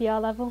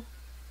CPR level?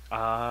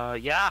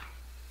 Yeah.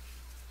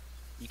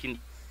 You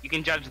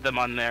can judge them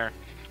on their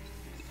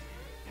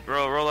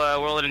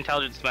roll an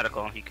intelligence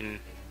medical. You can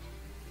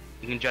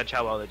judge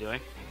how well they're doing.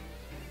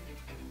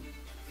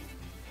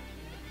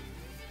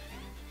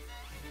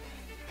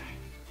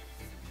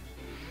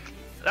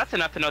 That's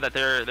enough to know that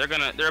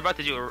they're about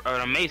to do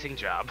an amazing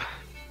job.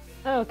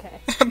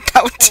 Okay.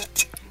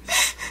 About.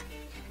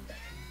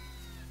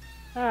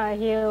 Alright,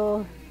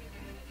 he'll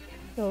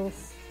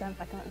stand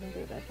back up and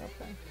do their job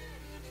then.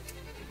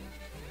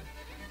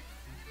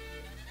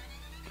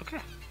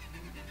 Okay.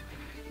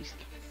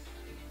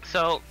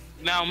 So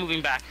now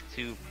moving back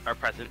to our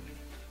present,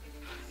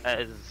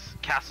 as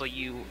Castle,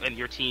 you and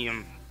your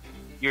team,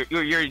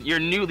 your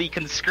newly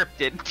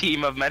conscripted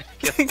team of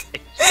medical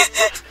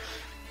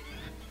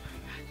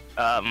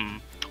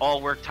all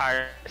work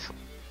tirelessly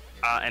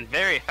and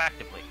very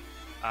effectively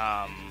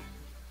at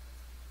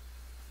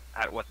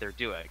what they're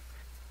doing.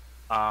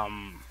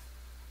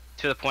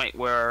 To the point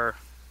where,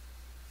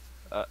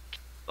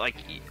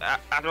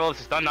 after all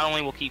this is done, not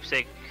only will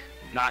Keepsake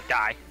not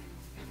die,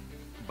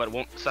 but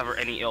won't suffer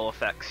any ill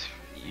effects.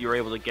 You're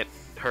able to get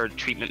her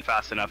treatment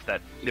fast enough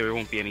that there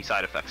won't be any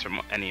side effects from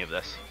any of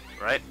this,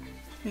 right?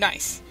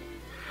 Nice.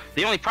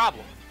 The only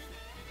problem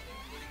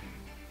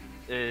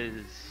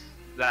is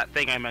that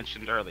thing I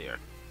mentioned earlier.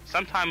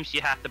 Sometimes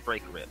you have to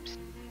break ribs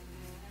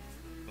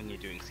when you're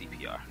doing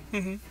CPR.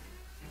 Mm-hmm.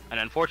 And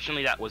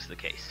unfortunately, that was the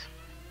case.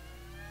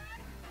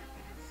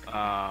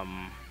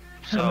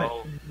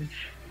 So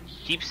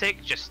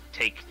Keepsake, just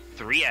take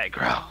 3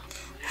 aggro.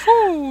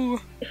 Whew.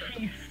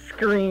 She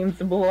screams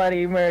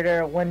bloody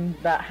murder when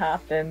that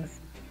happens.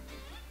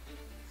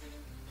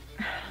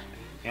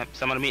 Yep,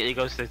 someone immediately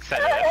goes to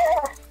sedative.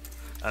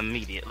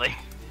 Immediately.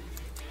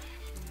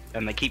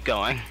 And they keep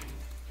going.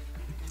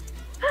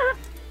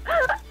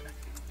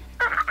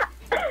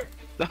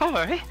 Don't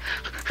worry.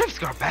 Ribs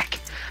grow back.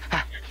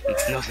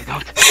 No, they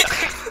don't.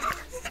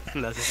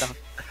 No, they don't.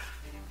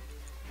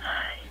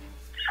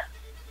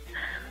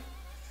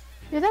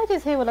 Did I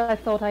just hear what I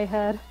thought I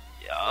heard?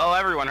 Oh,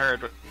 everyone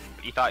heard what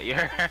you thought you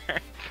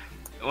heard.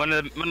 One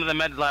of the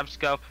med labs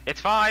go, "It's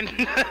fine."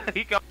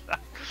 He goes.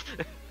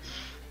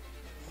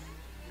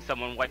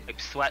 Someone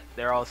wipes sweat.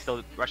 They're all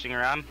still rushing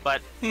around,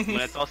 but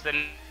when it's all said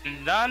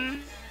and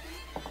done,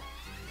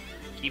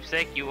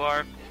 Keepsake, you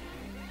are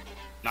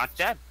not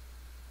dead.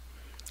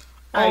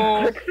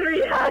 I took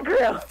 3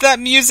 aggro. That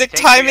music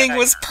Take timing the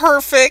was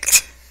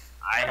perfect.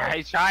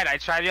 I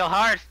tried real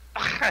hard.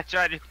 I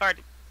tried real hard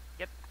to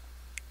get.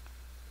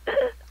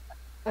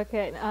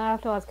 Okay, now I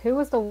have to ask, who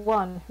was the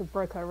one who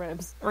broke her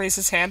ribs? Raise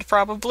his hand,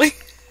 probably.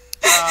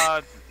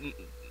 I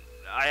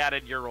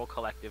added your role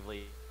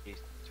collectively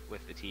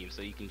with the team,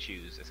 so you can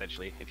choose,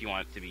 essentially, if you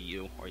want it to be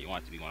you, or you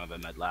want it to be one of the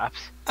med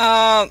labs.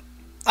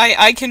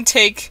 I can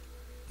take...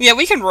 Yeah,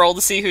 we can roll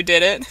to see who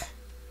did it.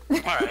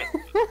 Alright.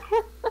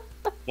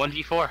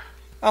 1d4.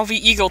 I'll be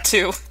Eagle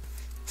 2.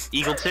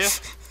 Eagle 2?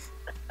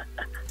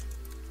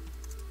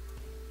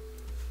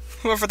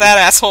 Whoever that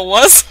asshole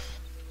was.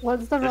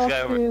 What's the This roll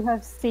guy over- to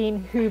have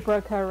seen who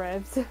broke her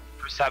ribs?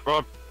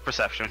 Roll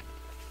perception.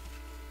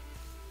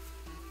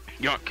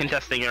 You aren't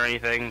contesting or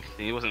anything.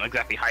 He wasn't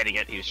exactly hiding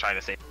it. He was trying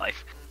to save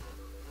life.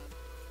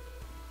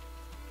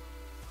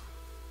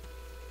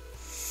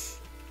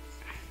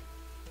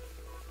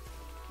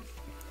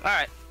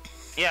 Alright.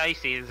 Yeah, you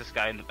see, there's this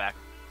guy in the back.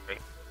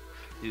 Right?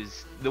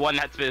 Who's the one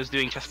that was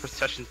doing chest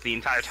sessions the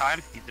entire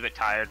time. He's a bit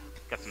tired,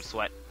 got some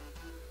sweat.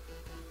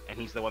 And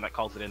he's the one that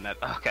calls it in that,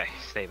 okay,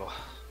 stable.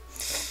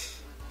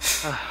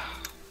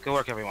 Good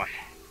work, everyone.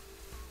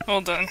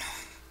 Well done.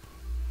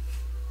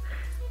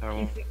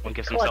 Everyone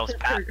gives themselves a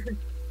pat.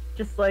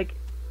 Just like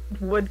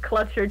would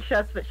clutch her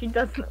chest, but she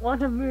doesn't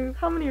want to move.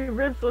 How many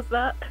ribs was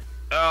that?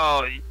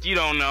 Oh, you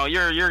don't know.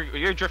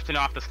 You're drifting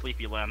off to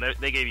sleepy land.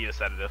 They gave you a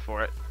sedative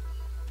for it.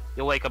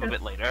 You'll wake up a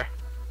bit later.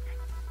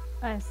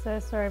 I'm so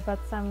sorry, but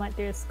Sam might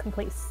do this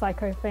complete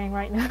psycho thing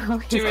right now.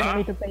 He's Do it.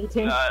 gonna be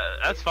debating.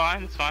 That's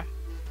fine. That's fine.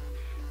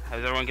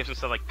 As everyone gives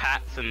themselves like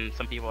pats, and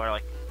some people are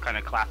like kind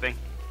of clapping.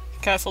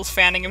 Castle's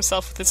fanning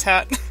himself with his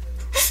hat.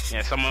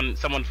 Yeah, someone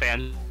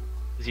fans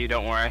you.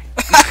 Don't worry.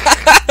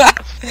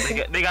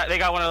 they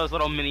got one of those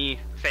little mini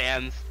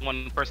fans.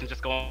 One person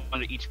just going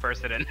under each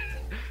person and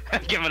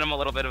giving them a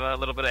little bit of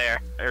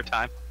air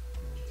time.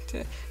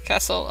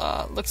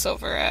 Castle looks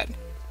over at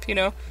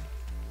Pino.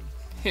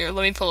 Here,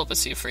 let me pull up a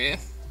suit for you.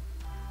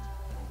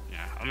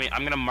 Yeah, I mean,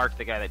 I'm gonna mark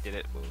the guy that did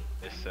it with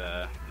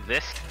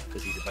this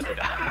because he's about to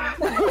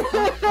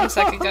die. 1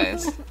 second,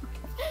 guys.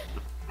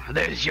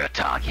 There's your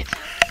target.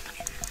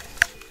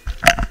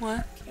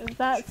 What?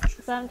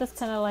 Sam just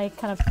kind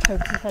of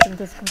pokes his head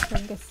into his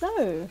finger.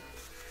 So,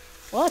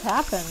 what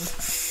happened?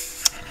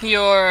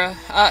 You're,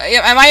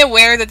 am I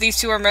aware that these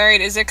two are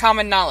married? Is it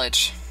common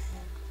knowledge?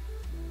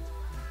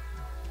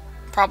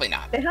 Probably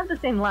not. They have the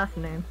same last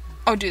name.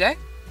 Oh, do they?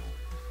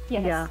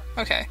 Yes. Yeah.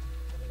 Okay.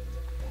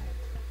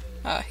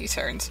 He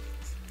turns.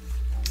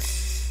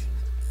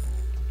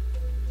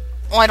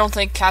 Well, I don't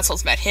think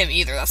Castle's met him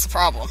either, that's the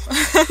problem.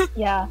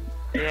 Yeah.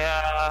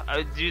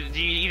 Yeah. Do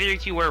either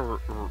of you wear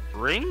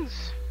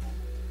rings?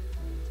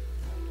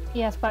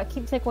 Yes, but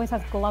Keepsake always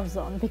has gloves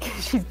on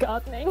because she's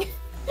gardening.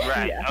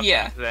 Right. Yeah. Okay,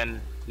 Yeah. Then,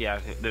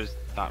 yeah, there's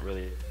not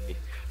really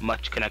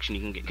much connection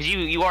you can get because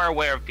you are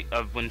aware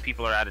of when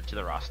people are added to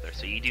the roster,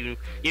 so you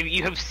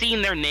have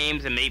seen their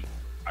names and maybe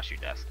across your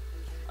desk.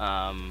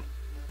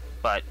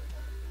 But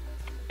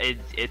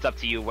it's up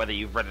to you whether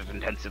you've read it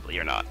intensively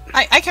or not.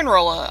 I can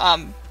roll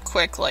a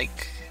quick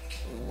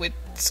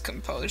wits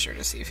composure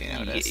to see if you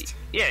noticed.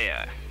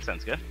 Yeah,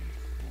 sounds good.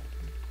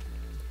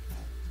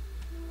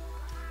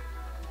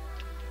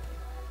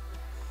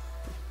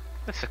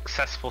 The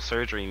successful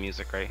surgery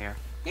music right here.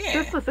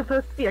 Yeah. This was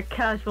supposed to be a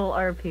casual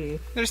RP.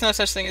 There's no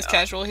such thing as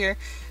casual here.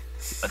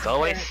 It's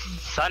always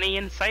sunny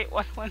in sight.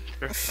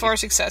 113. 4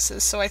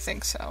 successes, so I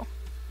think so.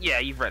 Yeah,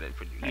 you've read it.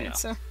 You know. Right,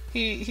 so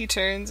he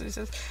turns and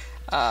says,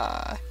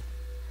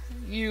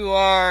 you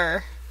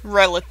are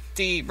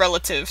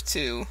relative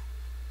to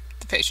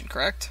the patient,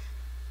 correct?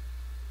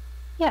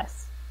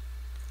 Yes.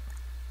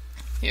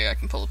 Here, I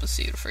can pull up a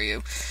suit for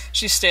you.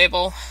 She's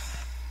stable.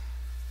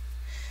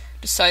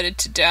 Decided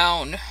to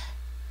down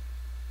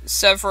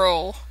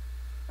several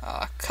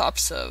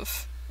cups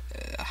of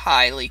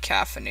highly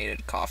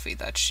caffeinated coffee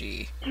that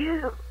she...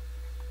 Ew.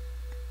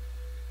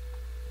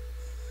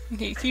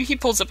 He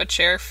pulls up a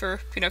chair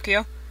for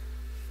Pinocchio.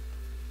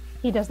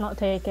 He does not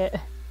take it.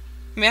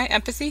 May I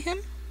empathy him?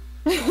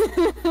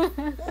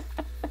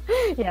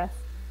 Yes.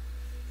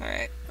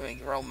 Alright, let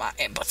me roll my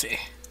empathy.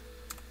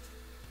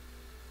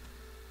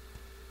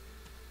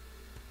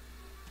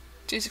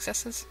 2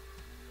 successes.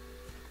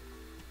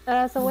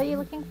 So what are you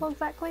looking for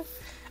exactly?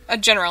 A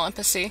general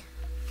empathy.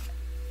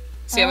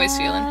 See how he's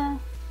feeling.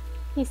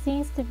 He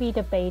seems to be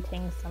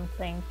debating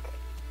something.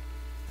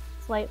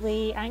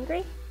 Slightly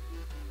angry?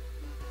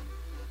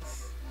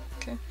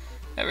 Okay.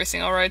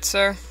 Everything alright,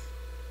 sir?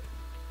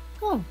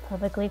 Oh,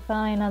 perfectly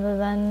fine, other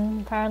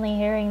than apparently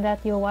hearing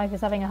that your wife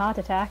is having a heart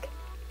attack.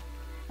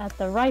 At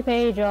the ripe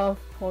age of...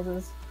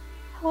 pauses.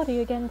 How old are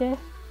you again, dear?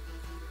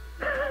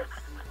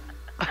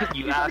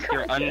 You ask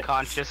your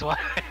unconscious wife.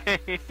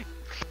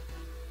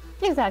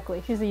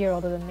 Exactly, she's a year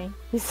older than me,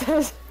 he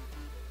says.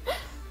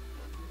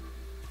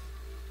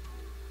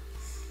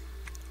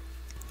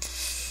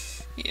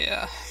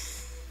 Yeah.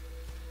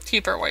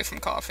 Keep her away from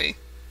coffee.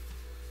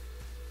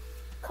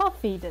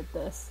 Coffee did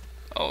this.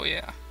 Oh,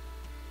 yeah.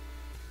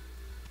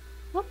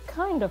 What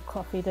kind of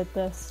coffee did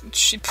this?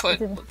 She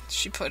put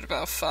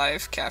about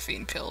 5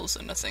 caffeine pills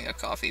in a thing of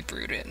coffee,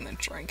 brewed it, and then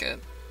drank it.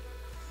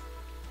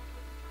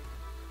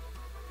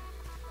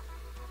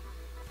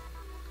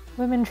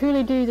 Women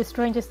truly do the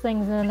strangest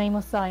things in the name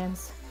of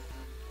science.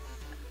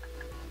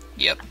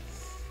 Yep.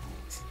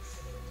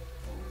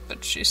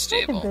 But she's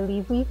I can stable.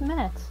 believe we've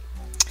met.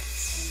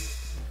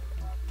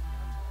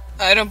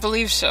 I don't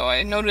believe so.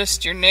 I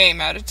noticed your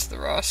name added to the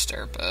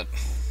roster, but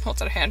hold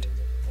that hand.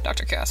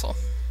 Dr. Castle.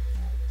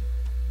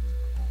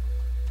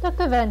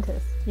 Dr.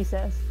 Ventus, he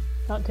says,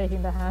 not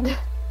taking the hand.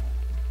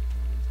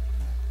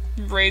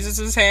 Raises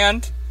his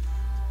hand.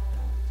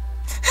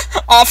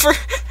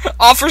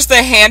 Offers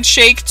the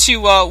handshake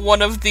to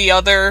one of the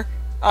other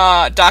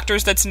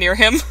doctors that's near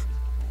him.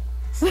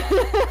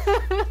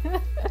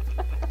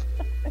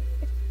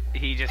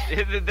 He just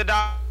the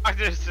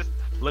doctor just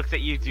looks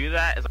at you do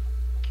that is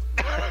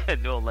like,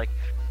 and will like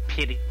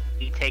pity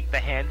take the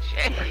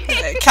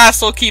handshake.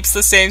 Castle keeps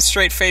the same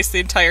straight face the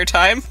entire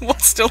time while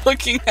still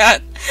looking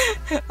at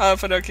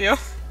Pinocchio.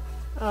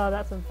 Oh,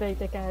 that's some big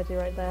dick energy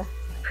right there.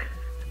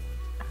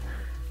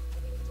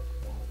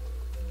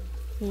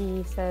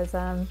 He says,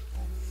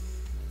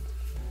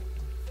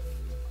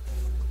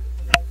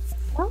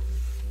 well,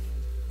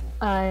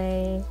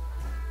 I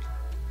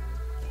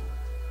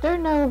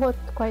don't know what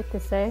quite to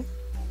say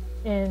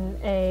in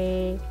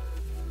a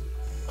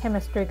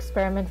chemistry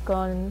experiment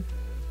gone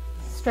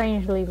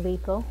strangely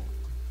lethal.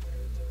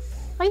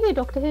 Are you a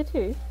doctor here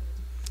too?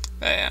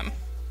 I am.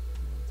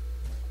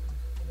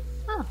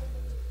 Oh,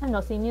 I've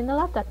not seen you in the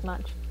lab that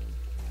much.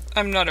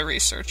 I'm not a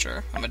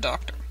researcher. I'm a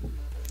doctor.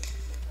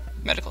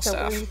 Medical So what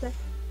staff. were you saying?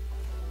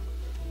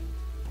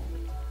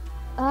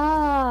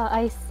 Ah,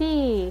 I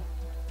see.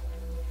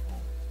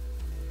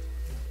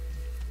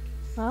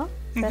 Well,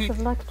 best of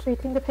luck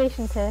treating the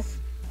patient here.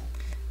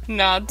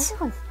 Nods.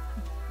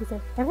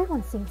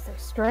 Everyone seems so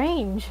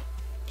strange.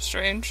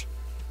 Strange.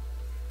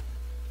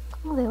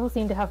 Well, they all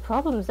seem to have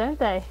problems, don't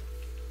they?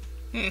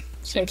 Seems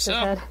Shakes his so.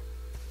 head.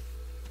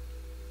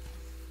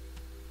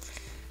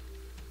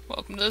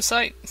 Welcome to the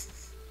site.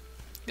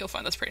 You'll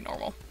find that's pretty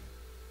normal.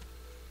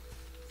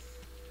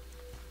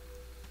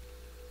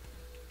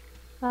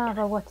 Ah,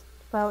 but what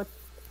about...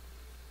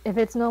 If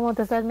it's normal,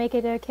 does that make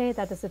it okay?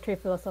 That is a true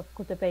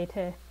philosophical debate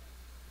here.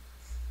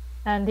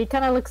 And he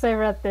kind of looks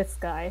over at this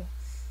guy.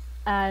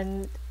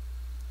 And...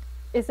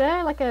 Is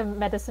there, like, a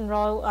medicine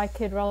roll I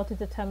could roll to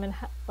determine,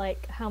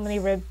 how many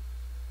ribs...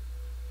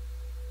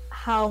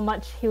 How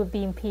much he would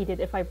be impeded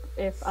if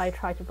I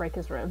try to break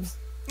his ribs?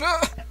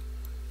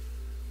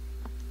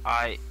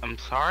 I'm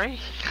sorry?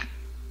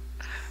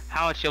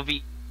 How much you'll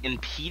be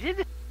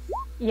impeded?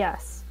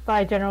 Yes,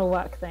 by general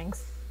work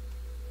things.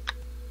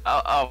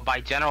 Oh, by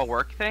general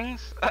work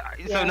things? So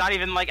Yeah. not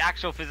even like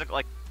actual physical,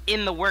 like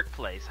in the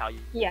workplace, how you...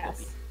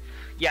 Yes.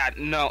 Yeah,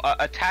 no,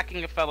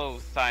 attacking a fellow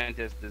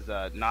scientist is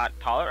not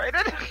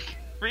tolerated.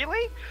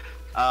 Really?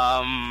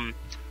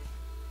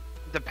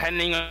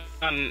 Depending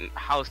on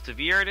how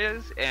severe it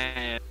is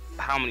and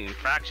how many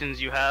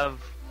infractions you have,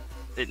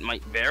 it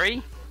might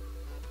vary.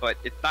 But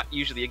it's not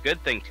usually a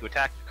good thing to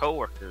attack your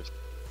coworkers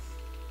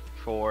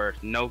for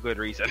no good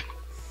reason.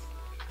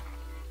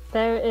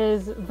 There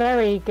is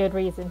very good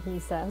reason, he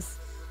says.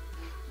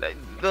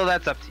 Though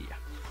that's up to you.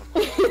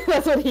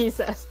 That's what he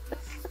says.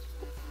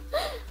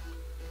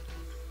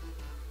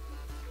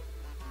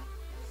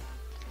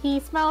 He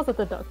smiles at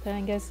the doctor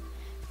and goes,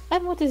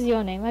 "And what is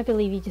your name? I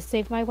believe you just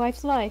saved my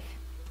wife's life."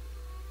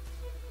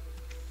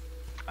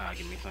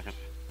 Give me a second.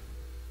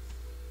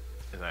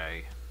 As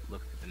I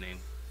looked at the name.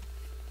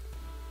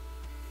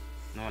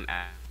 No one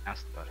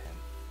asked about him.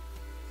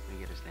 Let me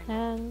get his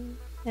name.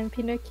 And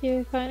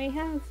Pinocchio finally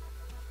has.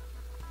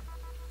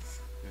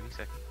 Give me a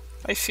second.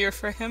 I fear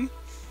for him.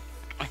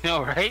 I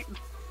know, right?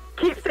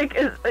 Keepsake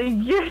is.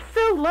 You're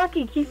so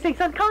lucky.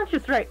 Keepsake's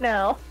unconscious right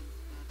now.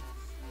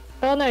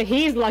 Oh no,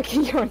 he's lucky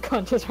you're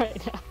unconscious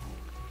right now.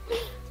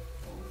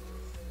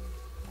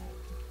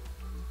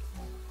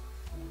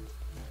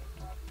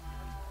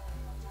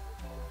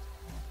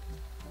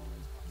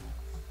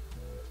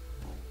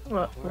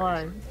 What?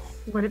 Why?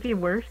 Would it be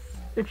worse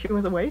if she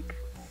was awake?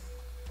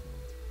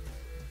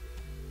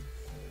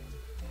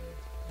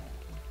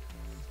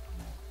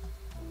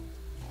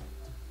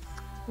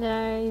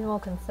 No, he's more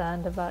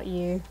concerned about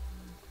you.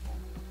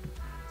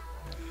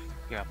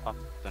 Yeah, pop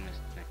on his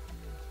neck.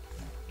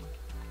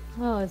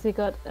 Oh, has he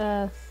got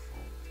a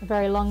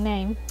very long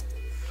name?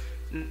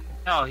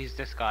 No, he's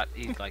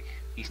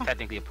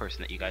technically a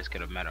person that you guys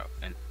could have met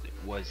and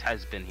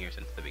has been here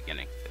since the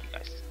beginning, but you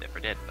guys never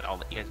did, but I'll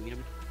let you guys meet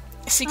him.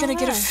 Is he gonna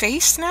get a nice.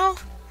 face now?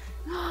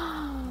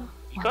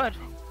 You could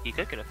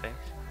get a face,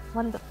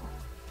 Wonderful.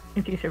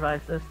 If he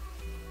survives this.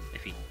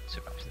 if he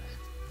survives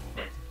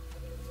this.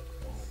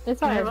 It's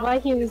Can I fine. It's roll why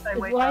he was. since I It's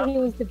wake why up? he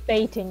was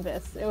debating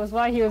this. It was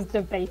why he was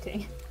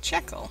debating.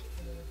 Jekyll.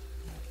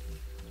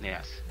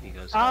 Yes, he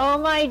goes, Oh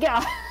my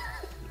god!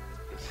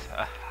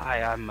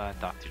 hi, I'm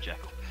Dr.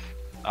 Jekyll.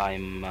 I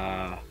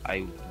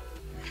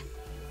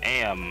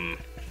am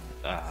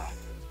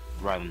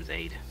Ryland's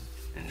aide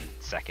in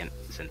second,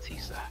 since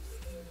he's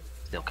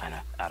still kind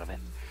of out of it,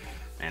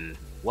 and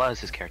was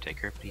his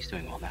caretaker, but he's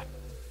doing well now.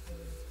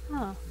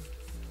 Oh.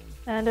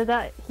 And at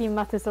that, he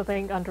mutters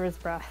something under his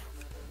breath.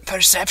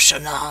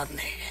 Perception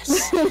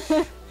hardness.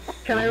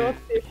 Can I roll to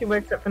see if she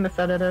wakes up from the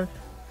sedative?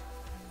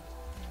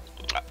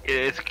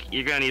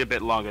 You're gonna need a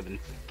bit longer than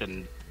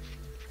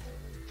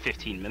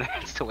 15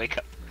 minutes to wake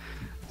up.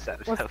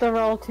 What's the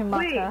roll to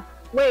mutter?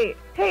 Wait,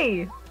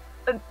 hey!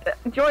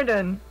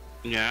 Jordan,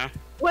 Yeah?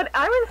 would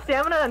iron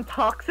stamina and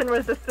toxin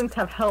resistance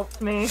have helped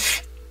me?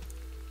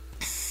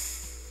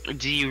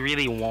 Do you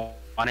really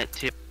want it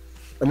to?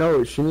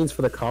 No, she means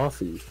for the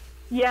coffee.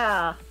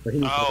 Yeah, But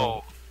he-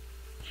 Oh,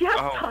 she has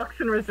Oh.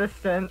 toxin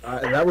resistance.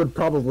 that would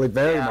probably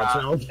very much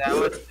help. that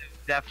would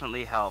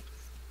definitely help.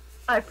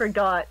 I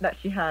forgot that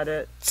she had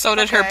it. So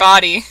did her Okay.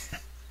 body.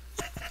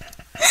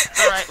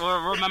 Alright,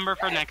 we'll remember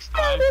for next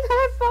time. In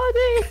her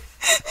body!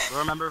 We'll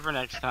remember for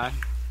next time.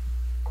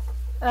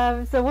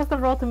 So what's the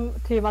roll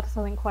to mutter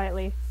something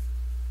quietly?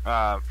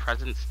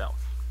 Present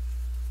stealth.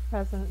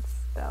 Present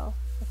stealth.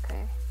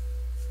 Okay.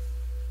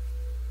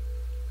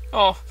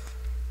 Oh,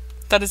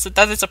 that is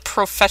a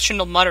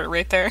professional mutter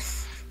right there.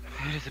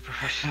 It is a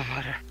professional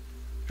mutter.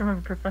 From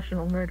a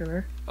professional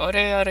murderer. Ore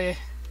ore.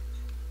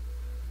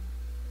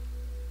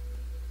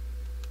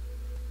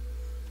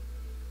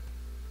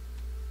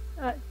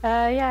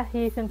 Yeah,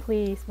 he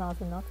simply smiles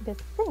and nods and goes,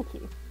 "Thank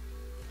you."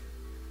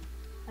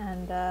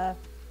 And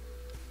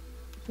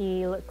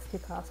he looks to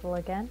Castle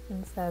again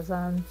and says,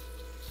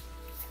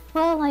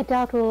 "Well, I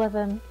doubt we'll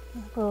ever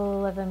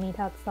meet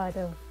outside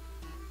of.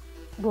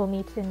 We'll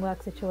meet in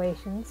work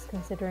situations,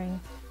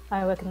 considering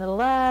I work in the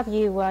lab,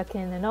 you work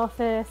in an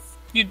office,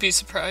 You'd be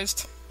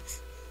surprised.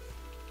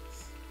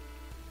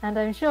 and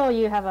I'm sure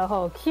you have a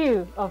whole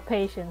queue of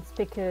patients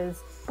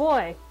because,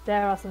 boy,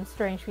 there are some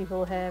strange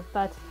people here,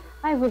 but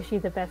I wish you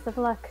the best of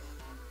luck."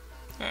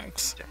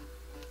 Thanks.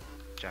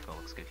 Jekyll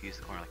looks confused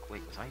in the corner, like,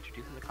 wait, was I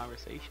introducing the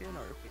conversation,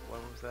 or wait,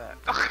 what was that?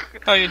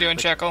 How you doing,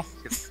 Jekyll?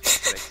 Did I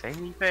say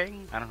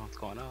anything? I don't know what's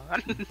going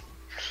on.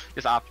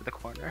 Just off to the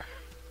corner.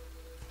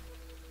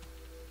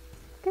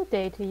 Good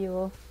day to you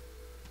all.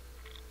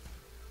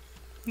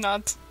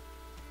 Not.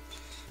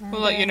 And,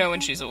 We'll let you know when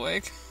she's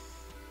awake.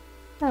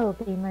 That will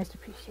be most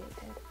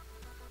appreciated.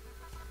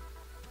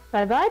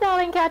 Bye bye,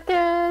 darling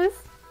catcus!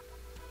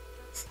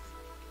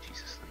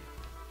 Jesus.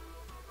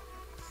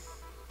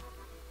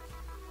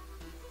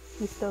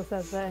 He still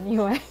says that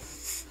anyway.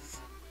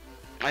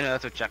 I know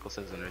that's what Jekyll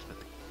says in hers, but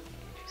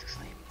Jesus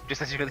name.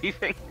 Just as you're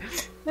leaving.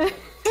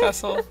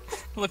 Castle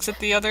looks at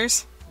the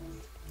others.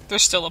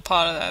 There's still a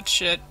pot of that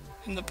shit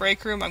in the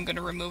break room. I'm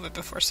gonna remove it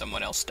before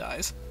someone else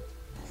dies.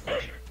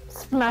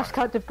 Smash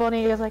cut to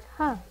Bonnie. He was like,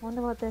 "Huh,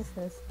 wonder what this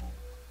is."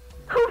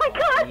 Oh my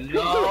god!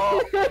 No!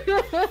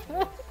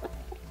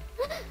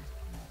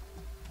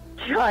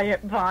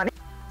 Giant Bonnie.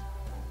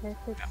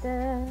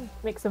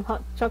 Make some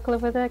hot chocolate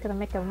with it. Gonna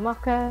make a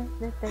mocha.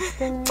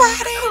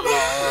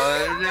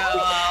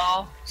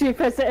 Oh She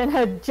puts it in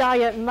her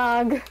giant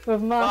mug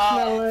with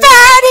marshmallows.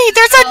 Buddy,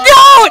 there's a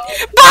note!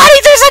 Buddy,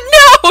 there's a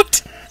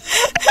note!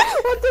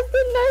 What does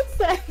the note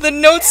say? The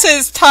note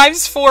says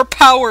 ×4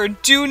 power,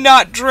 do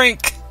not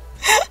drink.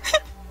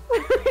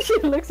 She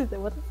looks at it.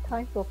 What does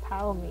time for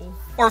power mean?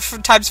 Or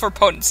 ×4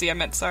 potency, I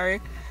meant,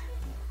 sorry.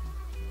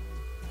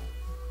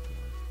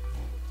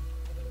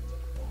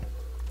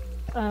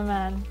 Oh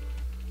man.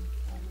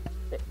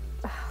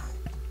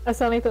 I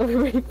suddenly thought it would be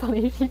really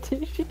funny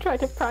if she tried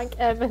to prank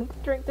Evan to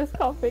drink this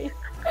coffee.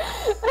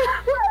 Oh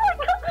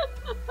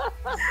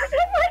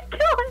my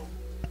god!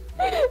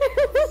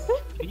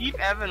 Leave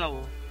Evan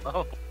alone.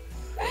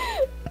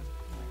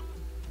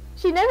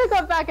 She never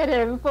got back at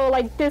him for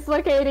like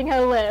dislocating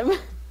her limb.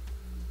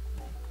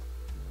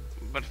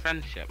 But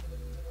friendship.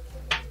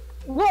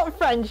 What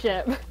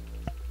friendship? They're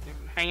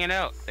hanging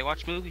out. They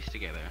watch movies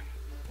together.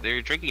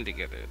 They're drinking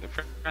together. They're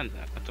friends.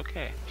 That's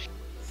okay.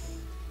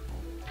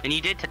 And you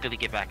did technically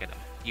get back at him.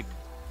 You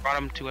brought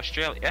him to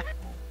Australia.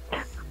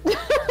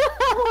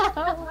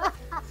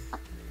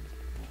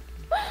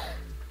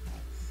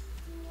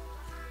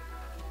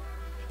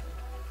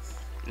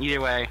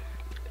 Either way,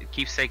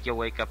 Keepsake, you'll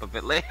wake up a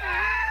bit late.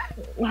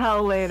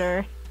 How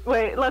later?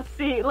 Wait, let's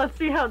see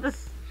how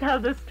this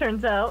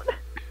turns out.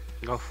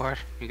 Go for it.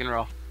 You can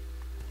roll.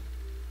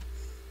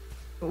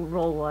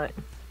 Roll what?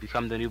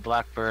 Become the new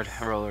Blackbird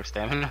roller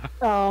stamina.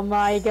 Oh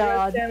my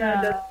god.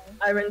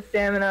 Iron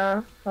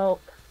stamina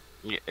help.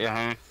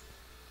 Yeah.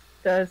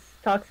 Does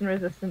toxin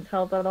resistance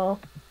help at all?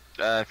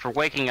 For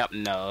waking up,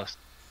 no.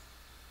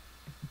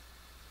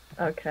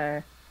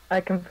 Okay.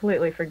 I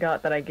completely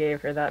forgot that I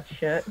gave her that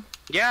shit.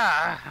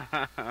 Yeah.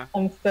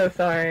 I'm so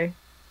sorry.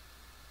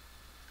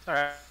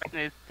 Alright.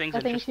 Things I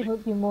think she interesting.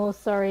 would be more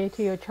sorry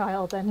to your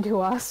child than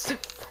to us.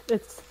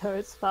 It's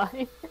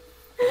fine.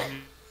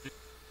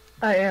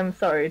 I am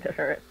sorry to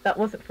her. That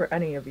wasn't for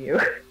any of you.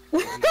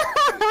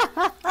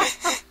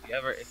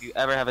 If you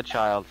ever have a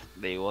child,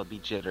 they will be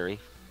jittery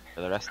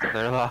for the rest of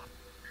their life.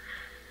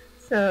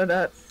 So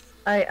that's...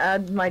 I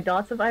add my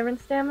dots of iron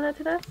stamina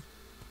to this?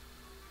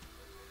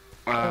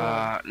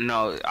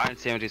 No, Iron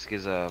Stamina just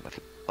gives I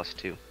think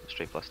 +2,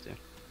 straight +2.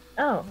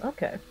 Oh,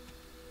 okay.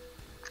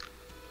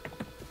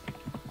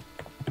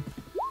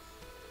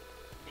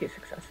 2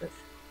 successes.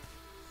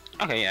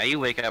 Okay, yeah, you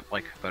wake up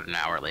like about an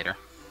hour later.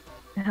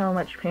 How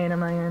much pain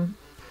am I in?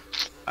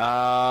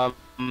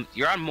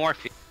 You're on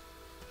morphine.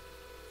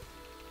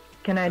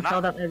 Can I tell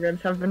that my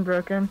ribs have been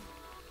broken?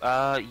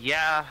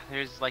 Yeah,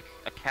 there's like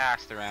a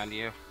cast around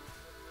you.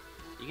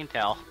 You can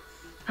tell.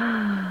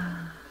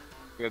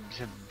 Ribs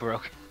have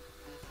broken.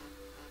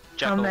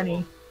 How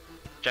many?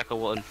 Jekyll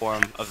will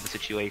inform of the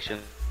situation.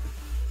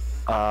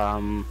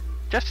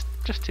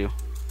 Just two.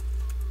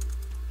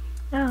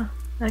 Oh,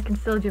 I can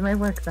still do my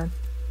work then.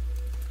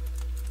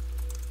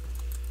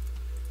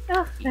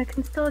 Oh, I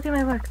can still do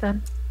my work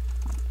then.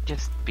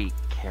 Just be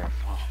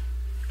careful.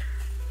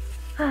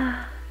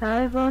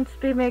 I won't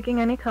be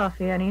making any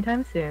coffee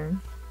anytime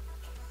soon.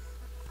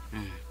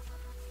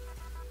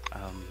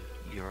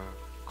 You're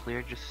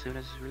cleared just as soon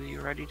as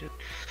you're ready to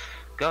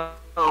go.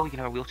 You can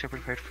have a wheelchair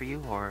prepared for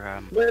you,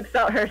 or Whips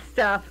out her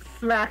staff,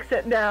 smacks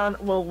it down,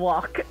 will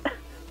walk.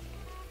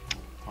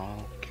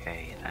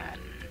 Okay then.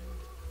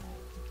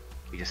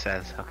 He just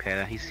says, okay,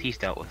 then he's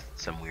dealt with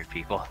some weird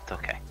people. It's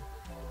okay.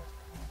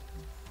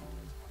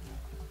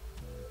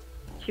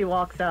 She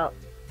walks out,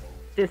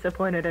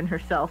 disappointed in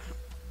herself.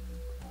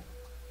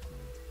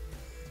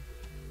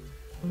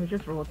 Let me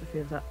just roll to see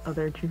if that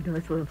other 2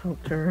 dice would have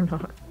helped her or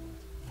not.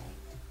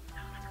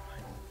 No, never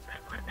mind.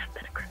 That wouldn't have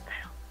been a crit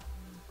fail.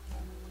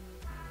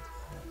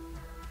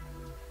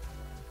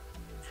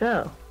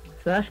 So,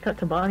 Slash cut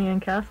to Bonnie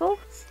and Castle?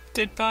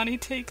 Did Bonnie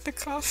take the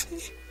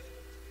coffee?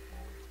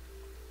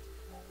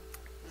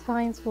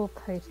 Signs for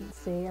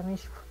potency. I mean,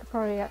 she could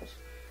probably actually.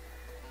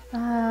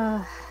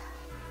 I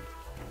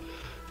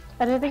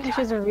don't think she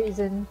has a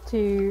reason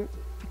to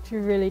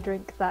really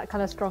drink that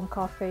kind of strong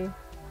coffee.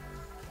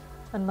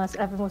 Unless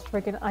Evan was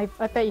friggin'. I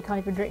bet you can't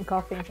even drink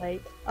coffee and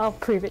like, I'll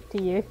prove it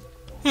to you.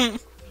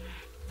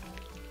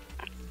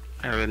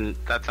 Evan,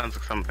 that sounds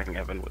like something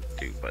Evan would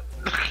do, but.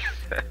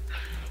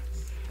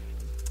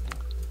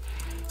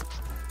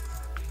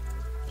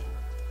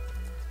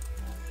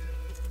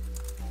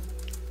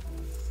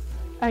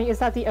 I mean, is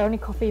that the only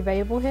coffee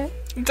available here?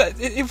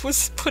 It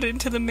was put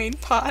into the main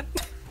pot.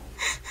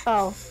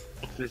 Oh.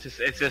 It's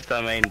just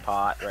the main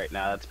pot right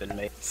now that's been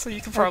made. So you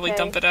can probably Okay.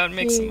 dump it out and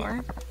make some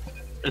more.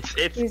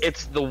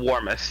 It's the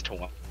warmest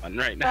one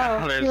right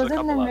now. Oh, There's she a was in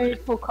the couple mood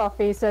others. for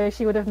coffee, so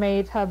she would have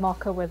made her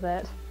mocha with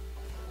it.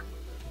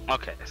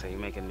 Okay, so you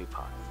make a new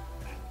pot.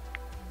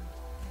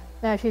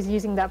 No, she's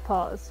using that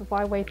pot, so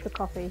why waste the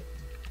coffee?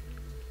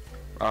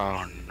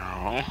 Oh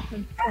no.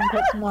 And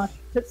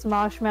put some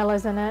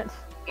marshmallows in it.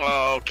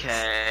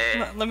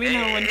 Okay. Let me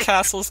know when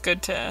Castle's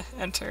good to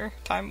enter,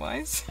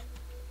 time-wise.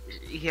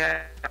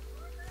 Yeah,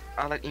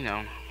 I'll let you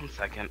know. 1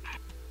 second.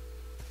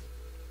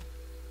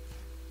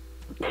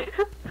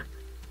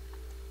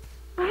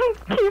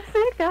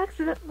 Keepsake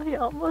accidentally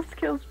almost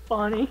kills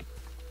Bonnie.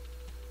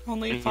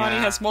 Only if Bonnie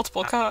has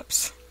multiple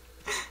cups.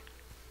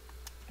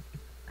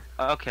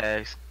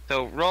 Okay,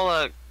 so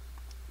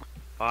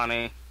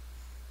Bonnie,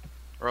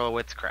 roll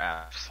a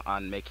witchcrafts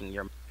on making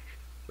your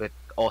with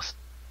also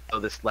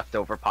this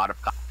leftover pot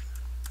of coffee.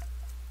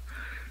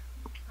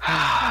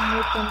 And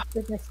make them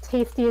the most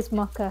tastiest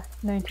mocha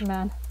known to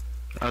man.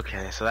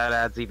 Okay, so that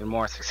adds even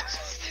more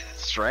success to the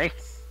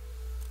strength.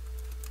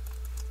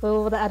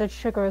 With the added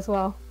sugar as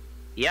well.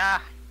 Yeah.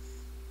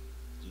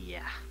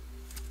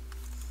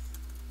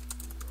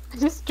 I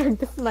just drank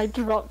this and I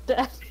dropped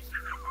dead.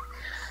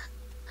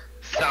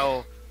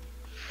 So,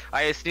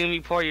 I assume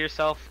you put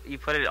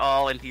it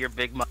all into your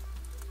big mug.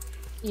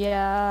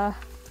 Yeah.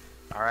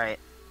 Alright.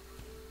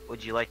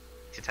 Would you like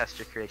to test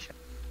your creation?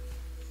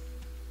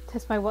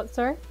 Test my what,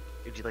 sorry?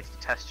 Would you like to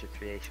test your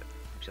creation?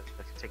 Would you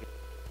like to take it?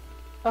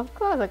 Of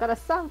course, I gotta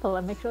sample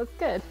and make sure it's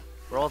good.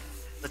 Roll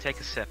to take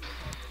a sip.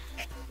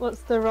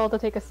 What's the roll to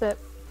take a sip?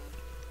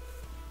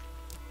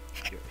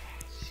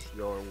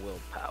 Your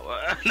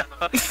willpower.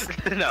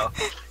 No,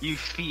 you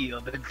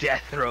feel the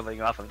death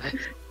rolling off of it.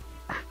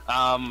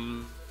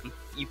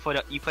 You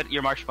put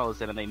your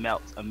marshmallows in and they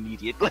melt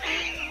immediately.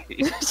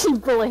 She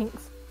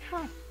blinks.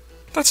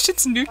 That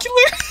shit's nuclear?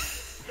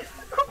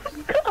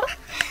 Oh,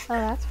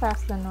 that's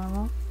faster than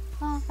normal.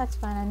 Oh, that's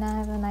fine. I now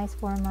have a nice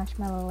warm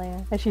marshmallow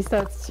layer. As she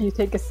starts to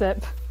take a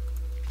sip.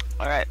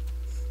 Alright.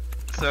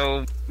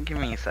 So, give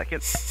me a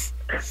second.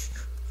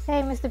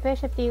 Hey, Mr.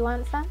 Bishop, do you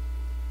want some?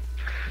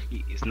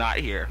 He's not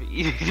here.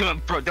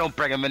 Don't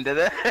bring him into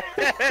this.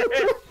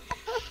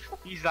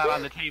 He's not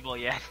on the table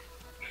yet.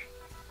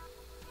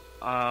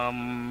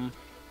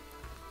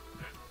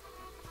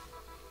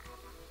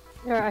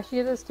 Here, I should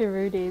do this to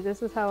Rudy.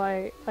 This is how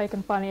I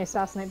can finally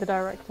assassinate the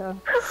director.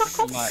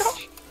 Pretty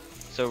much.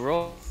 So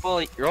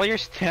roll your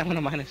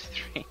stamina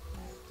 -3.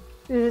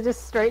 Is it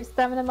just straight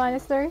stamina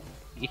 -3?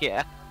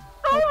 Yeah.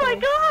 Oh my Okay.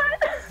 god!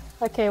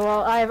 Okay,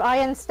 well, I have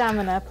iron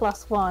stamina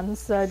 +1,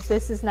 so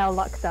this is now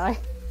luck die.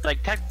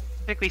 Like,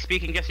 technically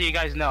speaking, just so you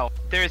guys know,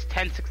 there's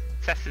 10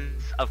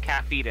 successes of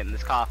caffeine in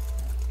this coffee.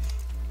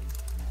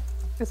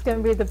 It's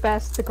gonna be the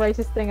best, the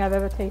greatest thing I've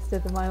ever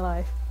tasted in my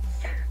life.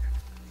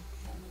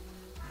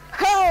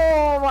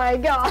 Oh my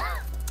god!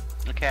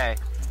 Okay.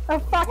 A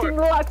fucking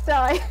luck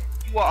die!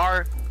 You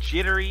are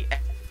jittery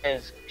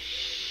as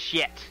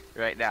shit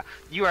right now.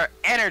 You are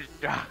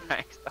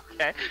energized,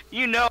 okay?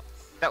 You know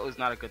that was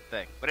not a good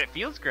thing, but it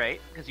feels great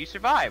because you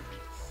survived.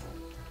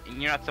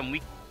 And you're not some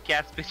weak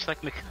ass bitch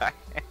like Makai.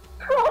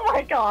 Oh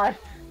my god!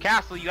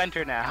 Castle, you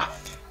enter now.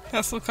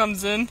 Castle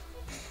comes in.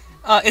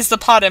 Is the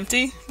pot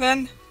empty,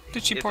 then?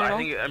 Did she pour it all?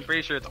 I'm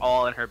pretty sure it's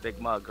all in her big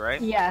mug, right?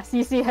 Yes,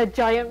 you see her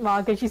giant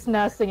mug and she's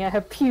nursing it.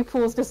 Her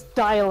pupils just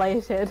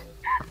dilated,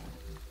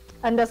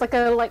 and there's like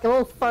a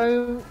little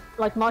foam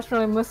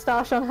marshmallow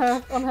mustache on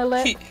her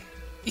lip.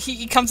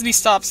 He comes and he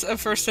stops at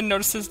first and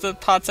notices the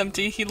pot's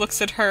empty. He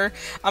looks at her.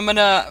 I'm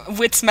gonna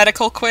wits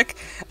medical quick,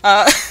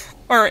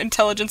 or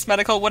intelligence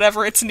medical,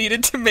 whatever it's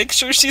needed to make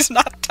sure she's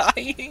not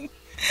dying.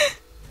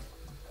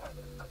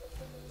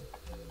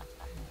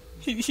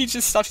 He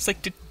just stops. He's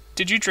like,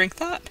 did you drink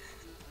that?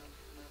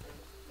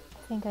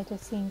 I think I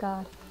just seen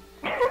God.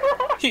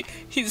 He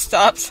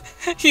stops.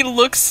 He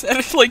looks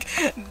at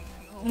her,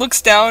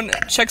 looks down,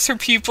 checks her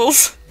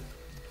pupils.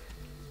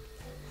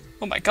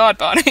 Oh my god,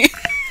 Bonnie.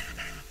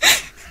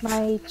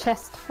 My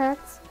chest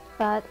hurts,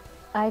 but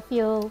I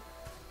feel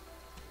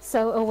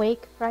so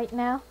awake right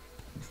now.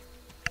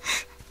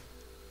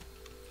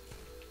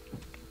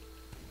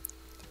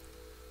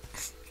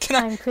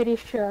 I'm pretty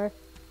sure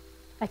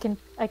I can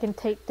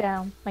take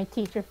down my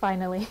teacher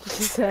finally,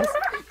 she says,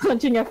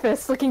 clenching her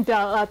fist, looking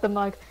down at the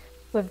mug.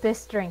 With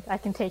this drink, I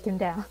can take him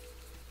down.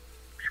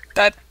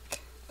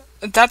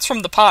 That's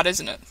from the pot,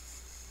 isn't it?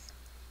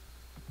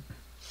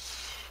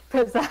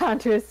 Puts a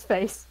hand to his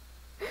face.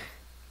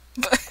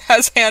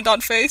 Has hand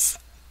on face.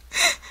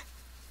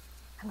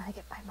 I'm gonna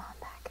get my mom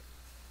back.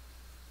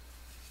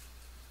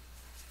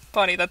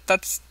 Bonnie,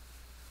 that's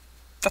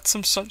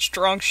some such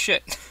strong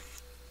shit.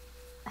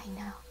 I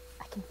know.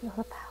 I can feel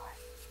the power.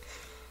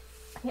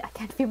 I mean, I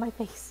can't feel my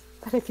face,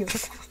 but I feel the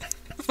power.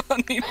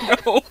 Bonnie,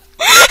 no.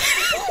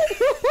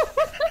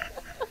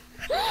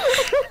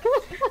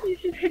 You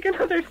should take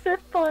another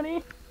sip,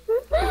 Bonnie.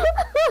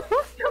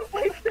 Don't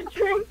waste the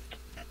drink.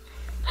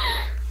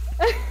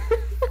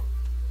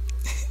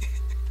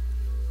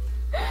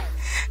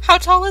 How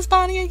tall is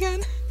Bonnie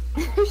again?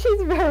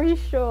 She's very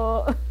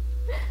short.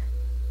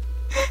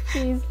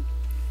 She's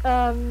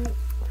 5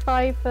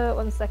 foot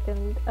 1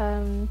 second.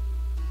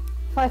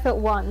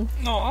 5'1".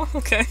 Aw,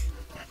 okay.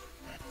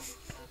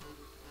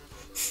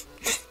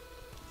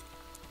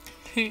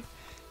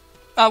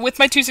 With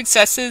my 2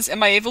 successes,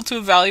 am I able to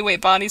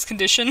evaluate Bonnie's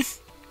condition?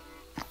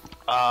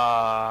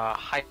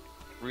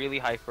 Really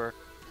hyper.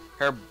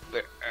 Her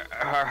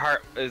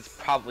heart is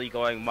probably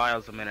going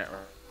miles a minute,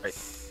 right?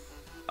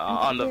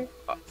 On the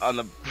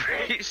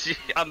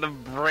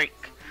brink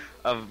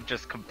of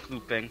just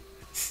pooping.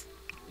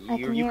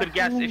 You could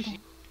guess if she.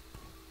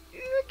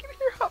 I can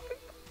hear huffing.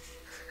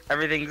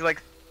 Everything's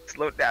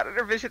slowed down in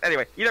her vision.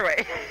 Anyway, either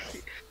way,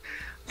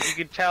 you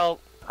could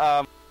tell.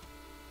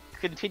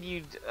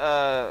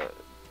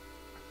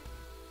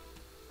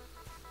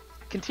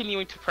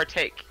 Continuing to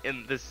partake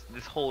in this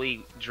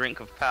holy drink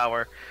of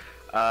power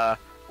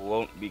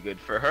won't be good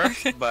for her.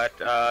 But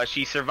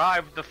she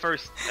survived the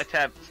first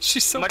attempt.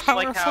 She's so much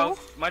powerful.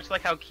 Much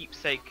like how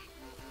Keepsake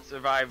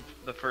survived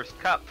the first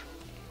cup,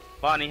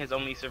 Bonnie has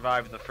only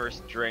survived the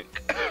first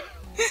drink.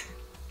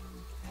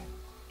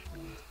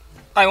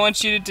 I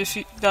want you to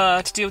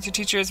deal with your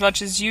teacher as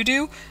much as you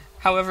do.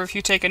 However, if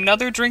you take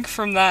another drink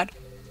from that,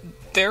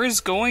 there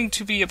is going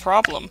to be a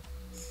problem.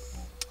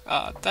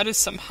 That is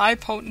some high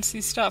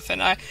potency stuff,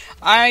 and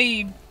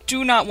I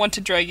do not want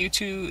to drag you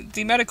to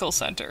the medical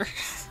center.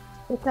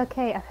 It's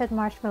okay, I've had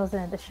marshmallows in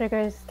it. The sugar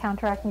is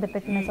counteracting the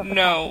bitterness of the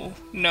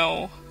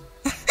No.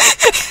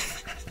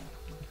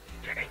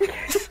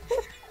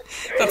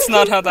 That's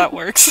not how that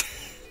works.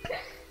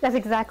 That's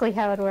exactly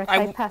how it works.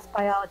 I passed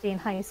biology in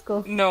high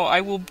school. No,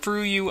 I will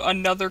brew you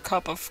another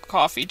cup of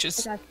coffee.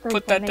 Just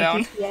put that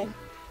down. GPA.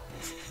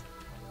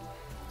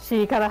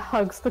 She kind of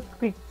hugs the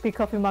big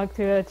coffee mug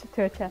to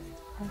her chest.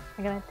 I'm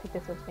gonna take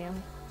this with me.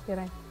 I'm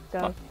gonna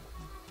go.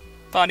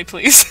 Bonnie,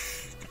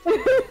 please. You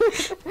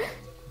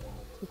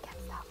can't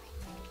stop me.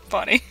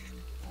 Bonnie.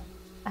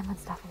 I'm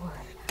unstoppable right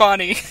now.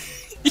 Bonnie.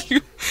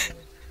 You.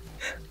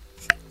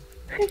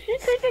 Is she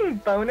taking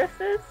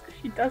bonuses if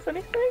she does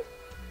anything?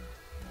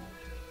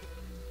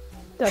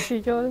 Does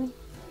she, Jordan?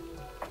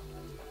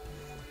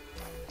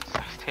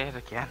 Say it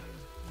again.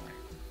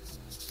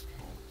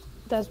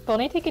 Does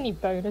Bonnie take any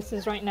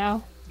bonuses right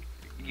now?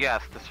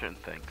 Yes, to certain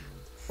things.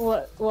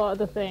 What are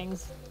the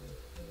things?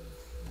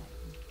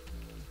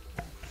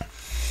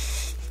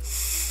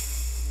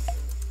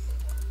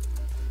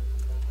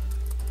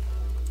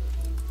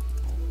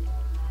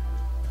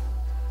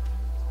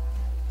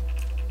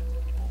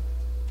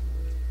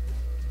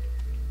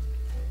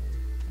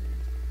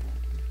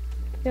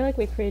 I feel like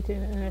we created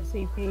an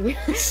SCP.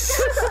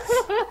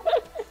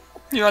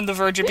 You're on the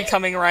verge of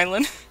becoming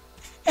Rylan.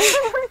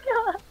 Oh my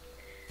god.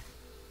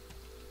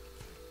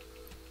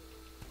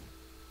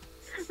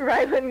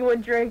 Rylan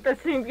would drink this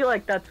and be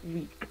like, that's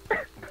weak.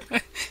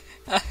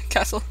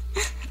 Castle,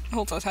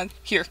 hold on.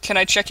 Here, can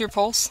I check your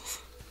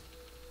pulse?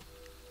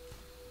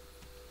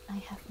 I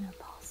have no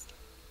pulse.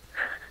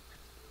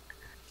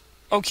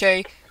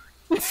 Okay,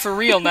 for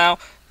real now.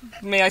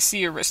 May I see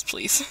your wrist,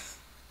 please?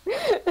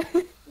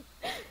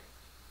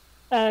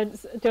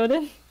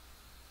 Jordan?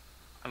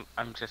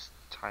 I'm just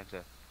trying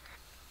to.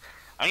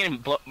 I'm gonna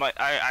blow my.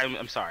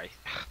 I'm sorry.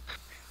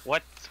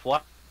 What?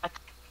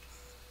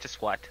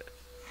 Just what?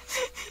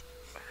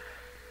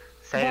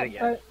 Say it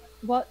again.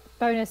 What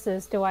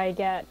bonuses do I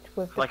get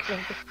with the, Like,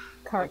 with the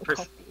current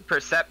copy?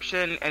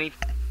 Perception,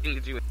 anything to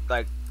do with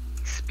like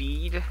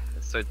speed,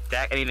 so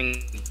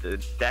anything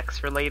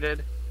dex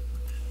related.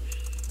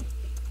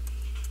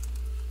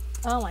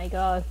 Oh my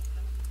god.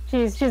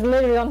 She's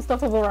literally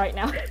unstoppable right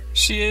now.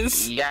 She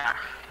is. Yeah,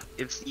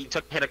 you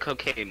took a hit of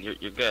cocaine.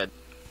 You're good.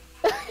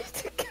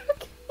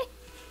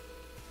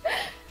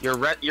 Your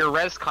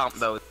res comp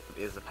though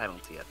is a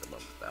penalty at the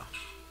moment though.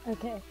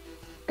 Okay.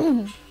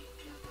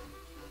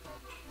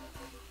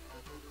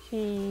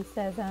 She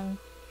says,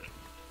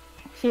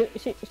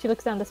 she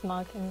looks down the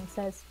smug and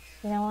says,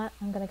 you know what,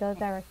 I'm gonna go to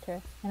the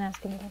director and ask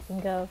him if I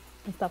can go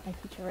and stop my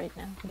teacher right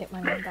now and get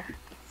my mom back.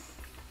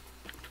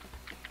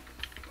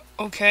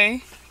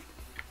 Okay.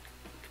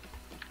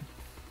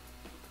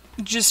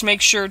 Just make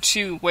sure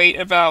to wait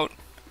about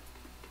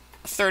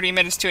 30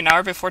 minutes to an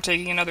hour before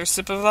taking another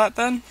sip of that,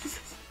 then.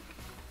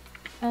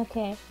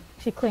 Okay.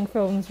 She cling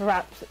films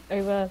wrapped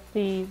over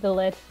the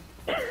lid.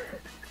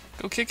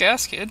 Go kick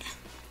ass, kid.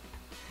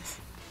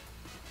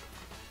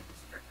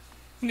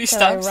 And he So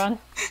stops. I run.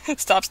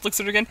 Stops, looks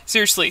at her again.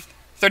 Seriously,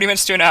 30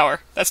 minutes to an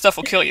hour. That stuff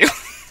will kill you.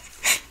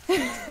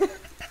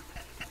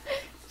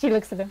 She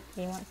looks at him.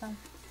 Do you want some?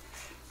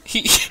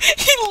 He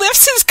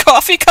lifts his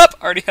coffee cup.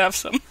 Already have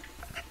some.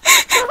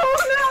 Oh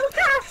no,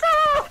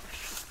 careful!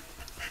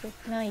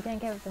 No, you don't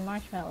get it with the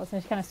marshmallows.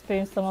 And she kind of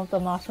spoons some of the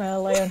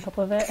marshmallow layer on top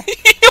of it.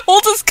 He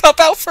holds his cup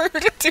out for her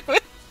to do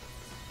it.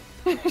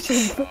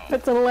 She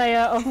puts a layer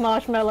of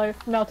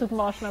melted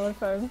marshmallow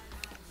foam.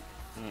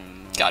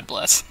 God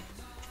bless.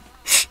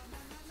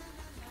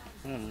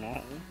 This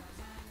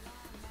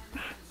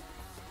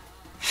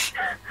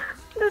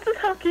is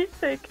how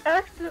Keepsake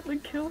accidentally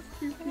kills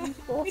two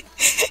people.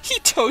 He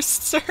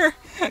toasts her.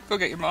 Go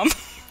get your mom.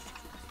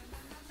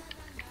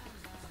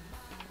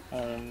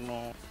 Oh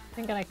no.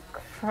 I'm gonna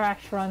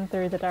crash run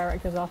through the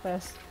director's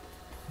office.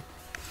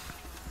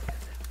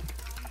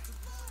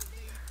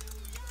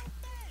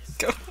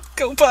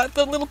 Go,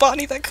 the little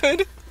Bonnie that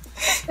could.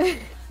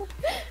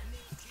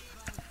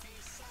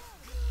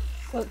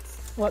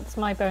 What's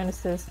my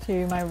bonuses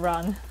to my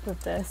run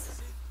with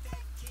this?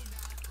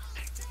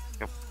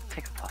 Go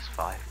take a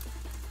 +5.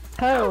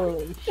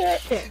 Holy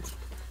shit!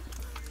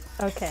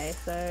 Okay,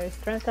 so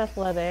strength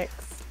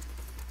athletics.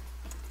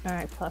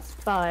 Alright,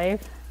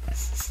 +5.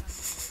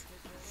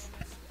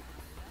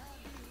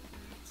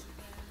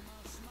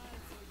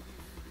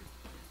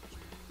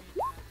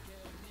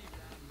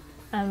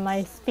 And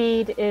my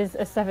speed is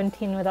a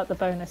 17 without the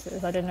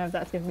bonuses. I don't know if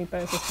that's giving me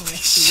bonuses for my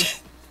speed.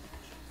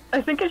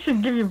 I think I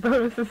should give you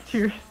bonuses to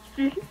your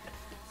speed.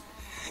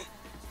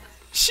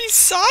 She's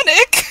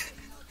Sonic!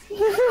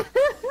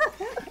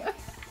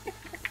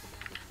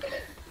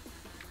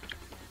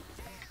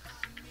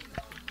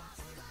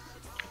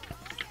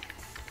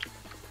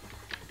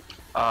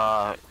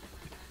 One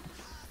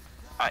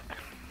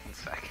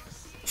sec.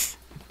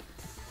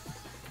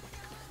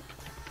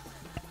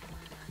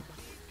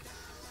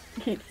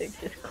 Keepsake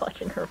just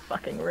clutching her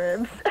fucking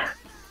ribs.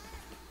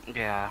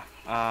 Yeah.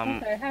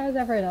 Okay, how is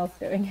everyone else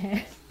doing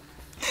here?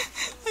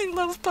 I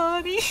love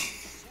Bonnie.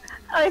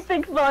 I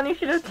think Bonnie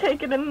should have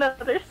taken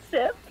another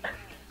sip.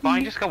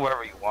 Fine, just go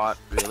wherever you want,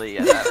 really.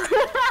 Yeah,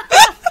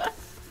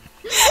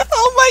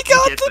 Oh my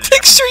god, Get the there.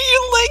 picture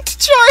you linked,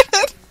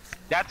 Jordan!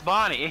 that's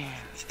Bonnie.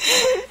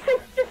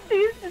 Just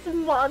sees this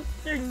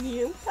monster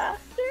kneel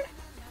past her.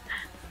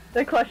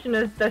 The question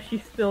is, does she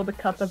spill the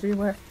cup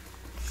everywhere?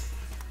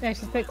 No,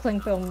 she's put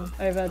cling film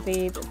over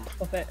the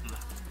top of it.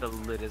 The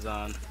lid is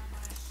on.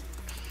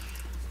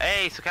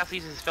 Hey, so Castle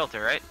uses his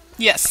filter, right?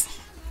 Yes.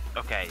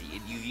 Okay,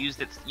 you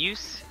used its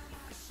use.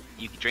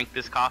 You can drink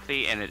this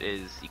coffee, and it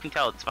is. You can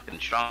tell it's fucking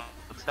strong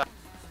and stuff.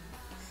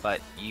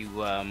 But you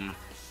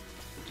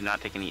do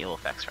not take any ill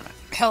effects from it.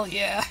 Hell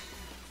yeah.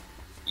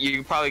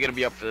 You're probably gonna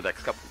be up for the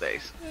next couple of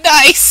days.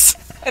 Nice!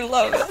 I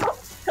love it. Oh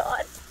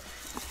god.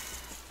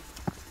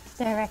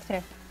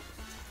 Director.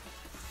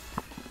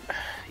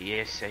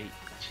 Yes, I.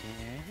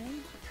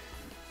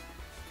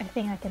 I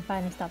think I can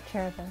finally stop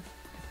Cherubim.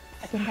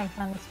 I think I'm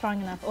finally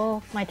strong enough.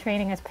 Oh, my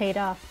training has paid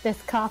off.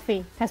 This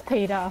coffee has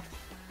paid off.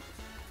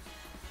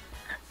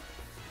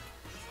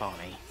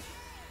 Bonnie,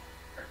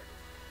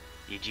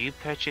 did you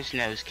purchase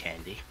nose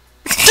candy?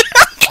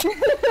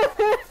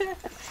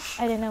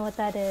 I don't know what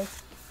that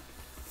is.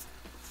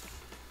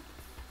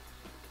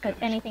 But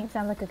anything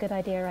sounds like a good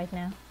idea right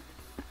now.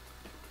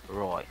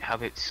 Right, how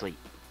about sleep?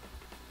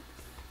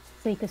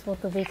 Sleep is for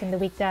the weak and the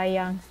weak die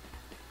young.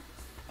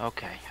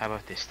 Okay, how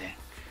about this then?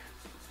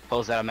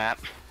 Pulls out a map.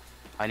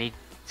 I need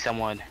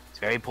someone. It's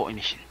a very important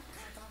mission.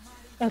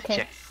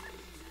 Okay.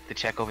 To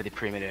check over the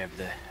perimeter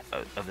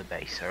of the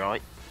base. All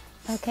right.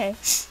 Okay.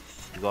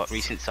 We've got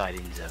recent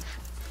sightings of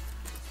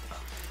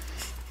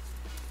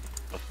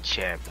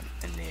cherubim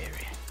in the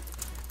area.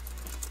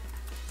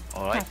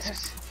 All right. Okay.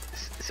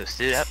 So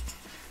stood up.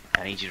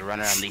 I need you to run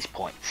around these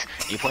points.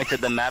 You point at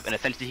the map, and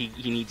essentially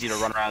he needs you to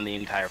run around the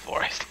entire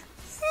forest.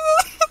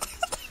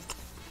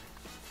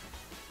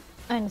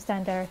 I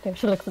understand, Director.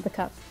 She looks at the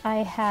cup. I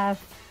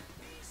have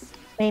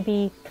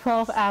maybe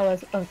 12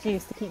 hours of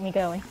juice to keep me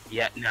going.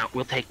 Yeah, no,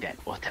 we'll take that.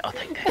 I'll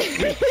take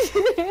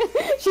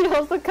that. She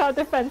holds the card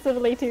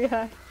defensively to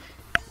her.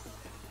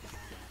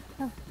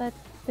 Oh, but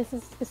this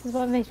is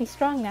what makes me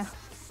strong now.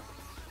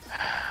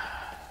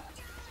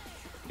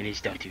 You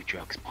just don't do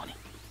drugs, Bonnie.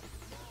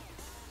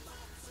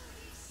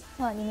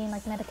 What, you mean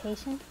like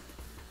medication?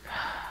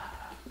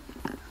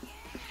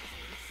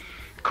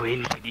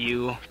 Quinn, with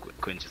you.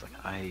 Quinn's just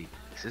like,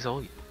 this is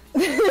all you.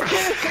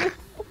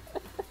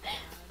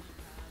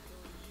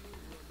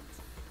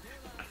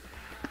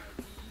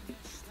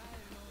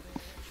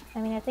 I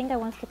mean, I think I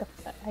once took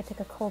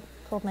a cold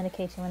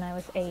medication when I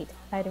was 8.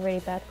 I had a really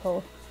bad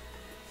cold.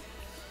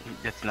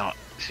 This is not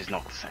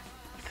the same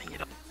thing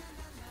at all.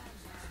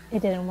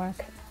 It didn't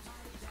work.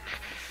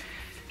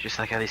 Just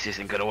like how this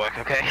isn't gonna work,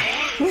 okay?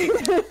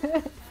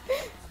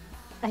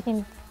 I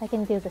can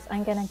do this.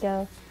 I'm gonna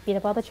go beat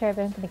up all the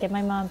children. I'm gonna get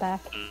my mom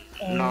back.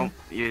 No,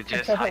 you're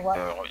just hyper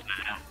right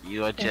now.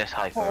 You are just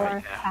hyper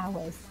right now.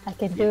 4 hours. I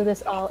can do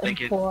this all in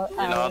 4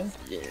 hours.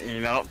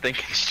 You're not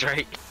thinking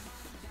straight.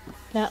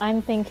 No,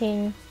 I'm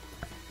thinking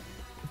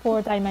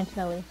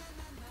 4-dimensionally.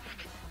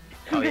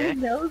 Oh yeah? Who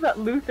knows that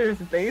Luther's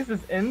base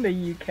is in the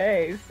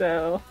UK,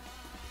 so...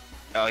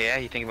 Oh yeah?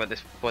 You think about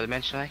this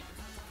 4-dimensionally?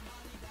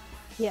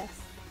 Yes.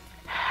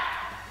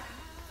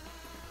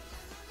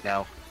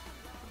 No.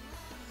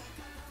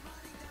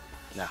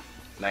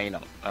 No, you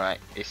don't. Alright,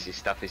 this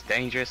stuff is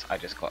dangerous. I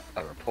just got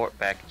a report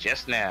back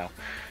just now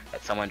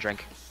that someone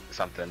drank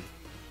something.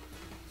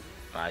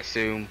 I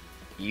assume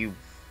you,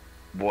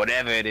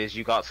 whatever it is,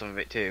 you got some of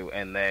it too,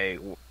 and they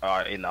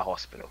are in the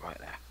hospital right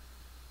now.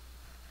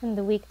 And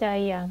the weak die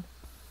young.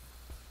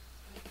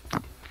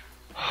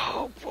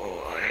 Oh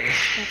boy.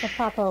 That's what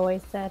Papa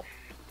always said.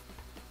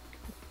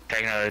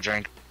 Take another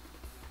drink.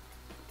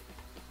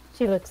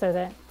 She looks at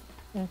it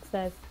and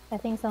says, I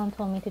think someone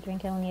told me to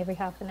drink it only every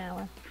half an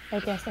hour. I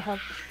guess to help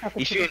it You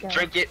keep it shouldn't going.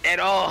 drink it at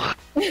all.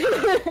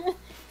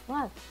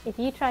 What? If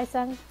you try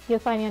some, you'll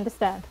finally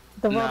understand.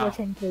 The world will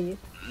change for you.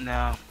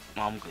 No,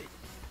 I'm good.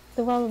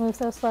 The world will move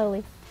so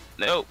slowly.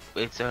 No,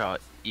 it's alright.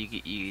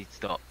 You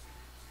stop.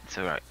 It's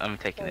alright. I'm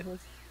taking it.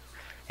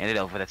 Hand it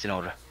over. That's in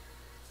order.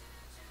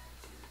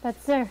 But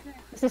sir,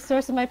 it's the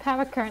source of my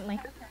power currently.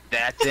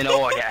 That's in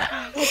order.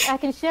 Look, I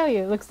can show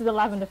you. Looks at the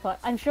lavender pot.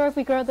 I'm sure if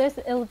we grow this,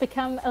 it'll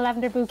become a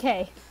lavender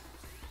bouquet.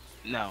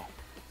 No.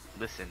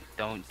 Listen,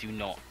 do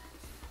not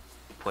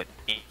put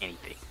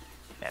anything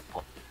in that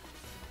pot.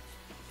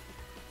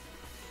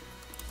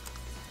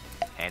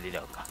 Hand it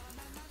over.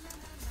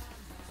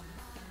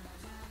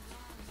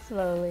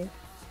 Slowly.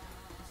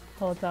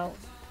 Holds out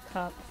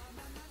cup.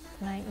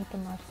 Can I eat the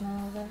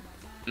marshmallow of it?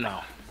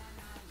 No.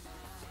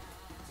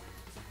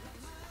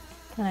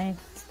 Can I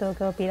still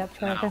go beat up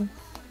children?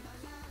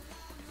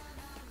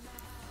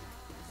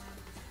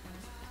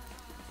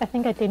 I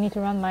think I do need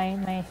to run.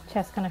 My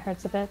chest kind of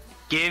hurts a bit.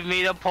 Give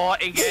me the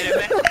pot and get it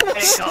back.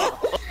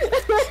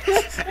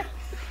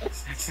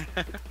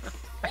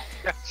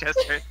 Chest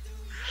hurt.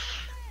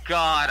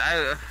 God,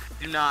 I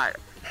do not.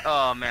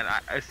 Oh man,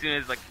 as soon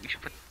as like you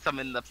should put some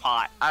in the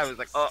pot, I was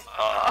like,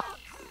 oh.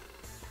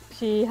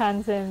 She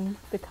hands him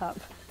the cup.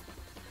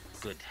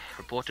 Good.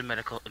 Report to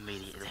medical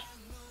immediately.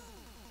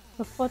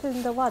 Report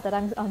in the what? That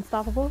I'm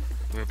unstoppable?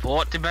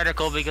 Report to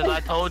medical because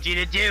I told you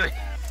to do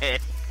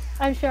it.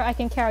 I'm sure I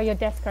can carry your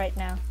desk right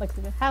now. Looks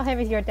at it. How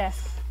heavy is your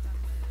desk?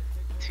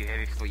 Too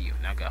heavy for you.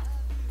 Now go.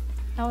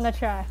 I wanna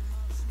try.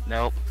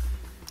 Nope.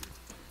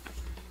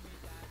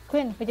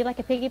 Quinn, would you like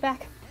a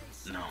piggyback?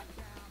 No.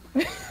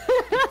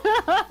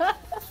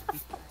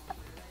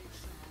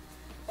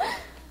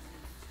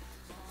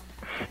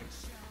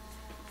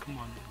 Come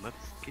on, let's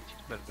get you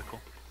to medical.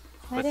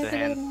 Why do I have to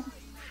go to medical?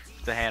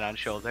 Put the hand on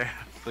shoulder.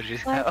 Push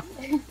it Why? out.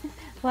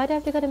 Why do I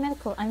have to go to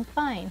medical? I'm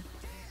fine.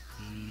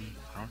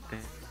 I don't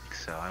think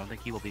so. I don't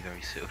think you will be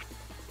very soon.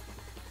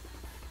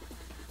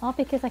 All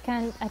because I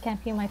can't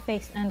feel my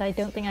face, and I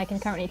don't think I can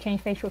currently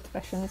change facial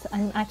expressions.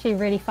 I'm actually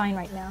really fine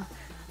right now.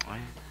 I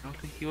don't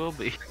think you will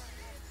be.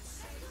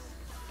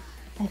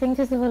 I think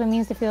this is what it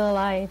means to feel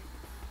alive.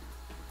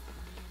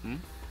 Hmm?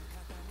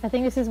 I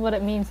think this is what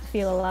it means to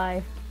feel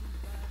alive.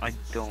 I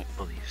don't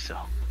believe so.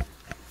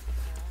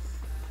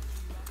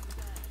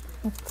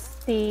 It's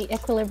the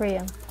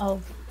equilibrium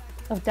of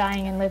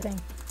dying and living.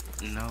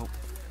 No,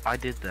 I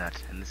did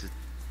that, and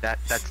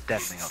that's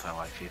definitely not how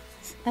I feel.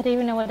 I don't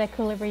even know what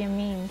equilibrium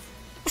means.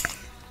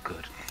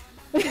 Good.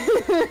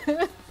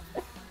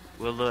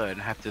 We'll learn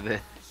after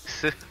this.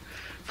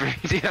 Bring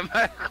to the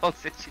medical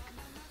situation.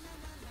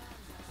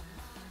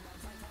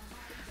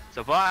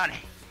 So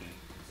Bonnie,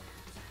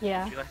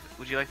 Yeah.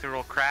 would you like to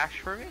roll crash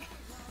for me?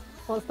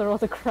 What's the roll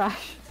to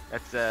crash?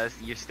 That's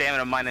your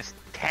stamina minus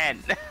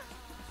 10.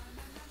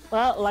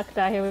 Well, luck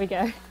die, here we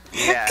go.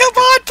 Yeah. Come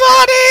on,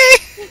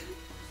 Bonnie!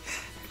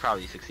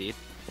 Probably succeed.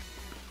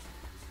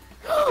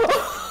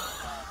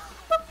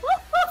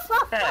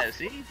 Yeah,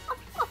 see?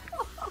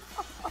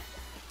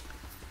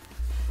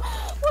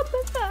 What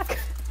the fuck?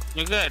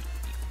 You're good.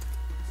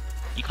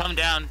 You come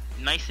down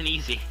nice and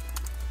easy.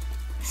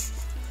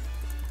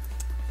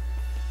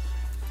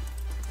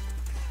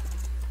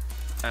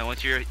 And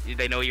once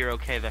they know you're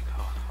okay, they're like,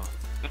 oh.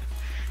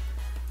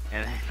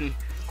 And then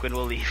Quinn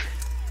will leave.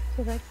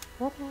 She's like,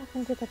 what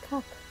happened to the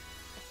cup?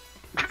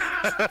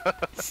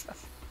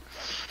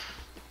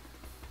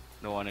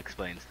 No one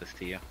explains this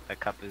to you. That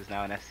cup is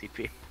now an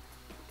SCP.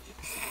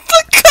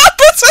 The cup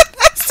is an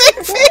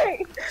SCP! Wait, are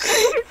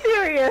you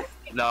serious?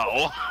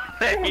 No.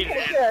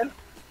 Good.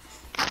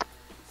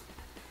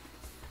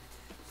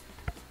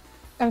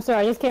 I'm sorry,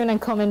 I just came in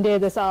and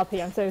commandeered this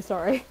RP, I'm so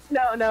sorry.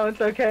 No, it's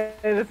okay.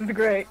 This is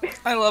great.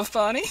 I love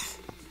Bonnie.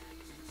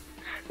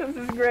 This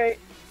is great.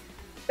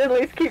 At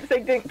least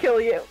Keepsake didn't kill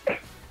you.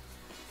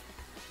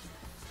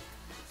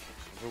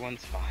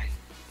 Everyone's fine.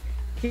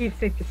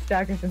 Keepsake just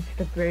staggers into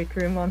the break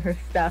room on her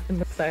staff and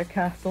looks at a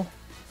castle.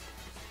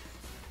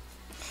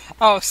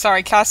 Oh,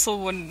 sorry, Castle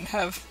wouldn't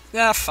have...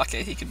 Ah, fuck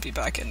it, he could be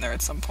back in there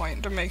at some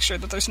point to make sure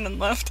that there's none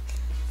left.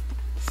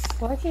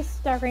 Why is she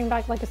staggering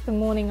back like it's the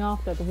morning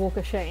after the walk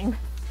of shame?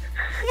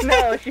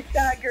 No, she's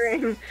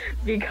staggering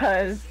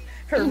because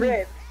her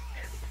ribs.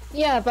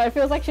 Yeah, but it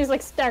feels like she's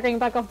like staggering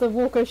back off the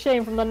walk of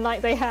shame from the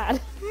night they had.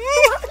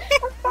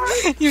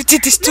 You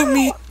did this to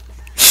me!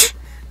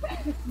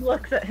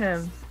 Looks at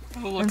him.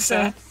 Looks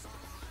and at... says,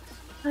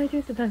 I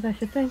do suppose I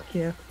should thank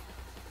you.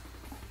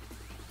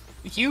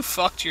 You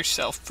fucked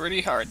yourself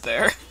pretty hard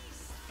there.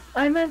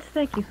 I meant to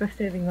thank you for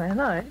saving my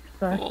life,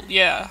 but Well,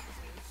 yeah.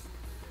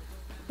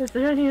 is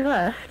there any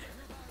left?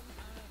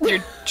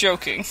 You're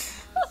joking.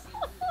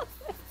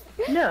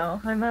 No,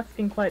 I'm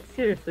asking quite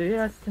seriously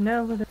as to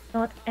know whether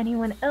or not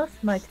anyone else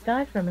might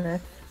die from it.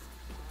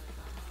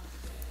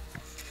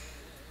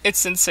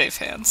 It's in safe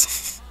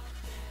hands.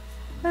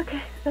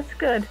 Okay, that's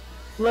good.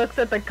 Looks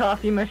at the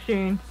coffee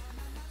machine.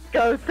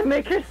 Goes to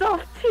make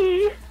herself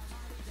tea.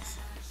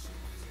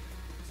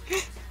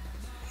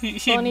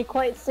 Bonnie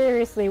quite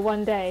seriously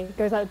one day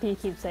goes out to you,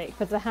 Keepsake,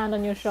 puts a hand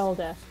on your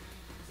shoulder.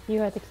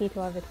 You are the key to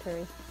our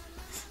victory.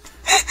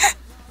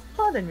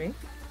 Pardon me.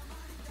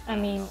 I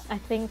mean, I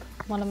think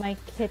one of my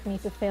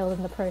kidneys have failed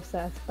in the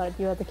process, but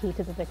you are the key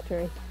to the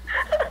victory.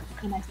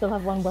 And I still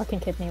have one working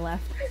kidney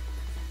left.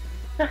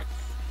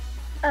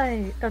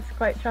 That's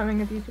quite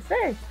charming of you to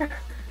say.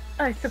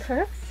 I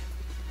suppose.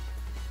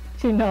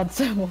 She nods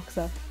and walks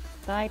up.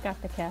 Bye,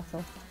 Dr.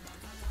 Castle.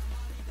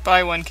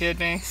 Buy one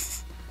kidney.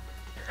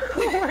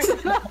 Oh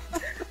my god.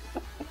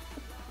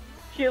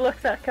 She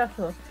looks at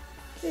Castle.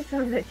 Please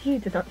tell me that you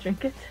did not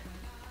drink it.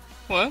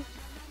 What?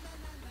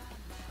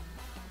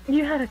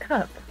 You had a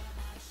cup.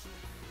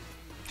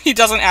 He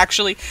doesn't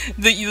actually.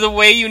 The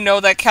way you know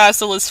that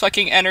Castle is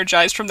fucking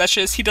energized from that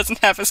shit is he doesn't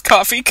have his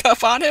coffee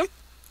cup on him.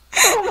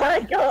 Oh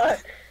my god.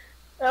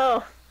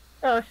 Oh,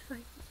 she's like,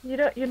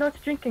 you're not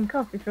drinking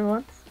coffee for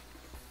once.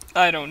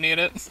 I don't need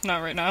it.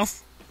 Not right now.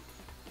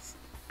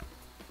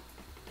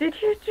 Did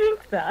you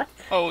drink that?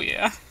 Oh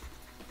yeah.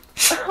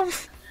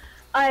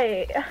 As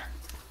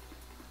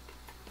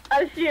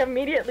she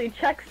immediately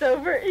checks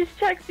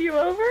you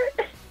over.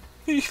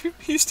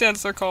 He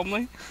stands there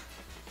calmly.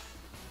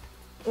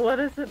 What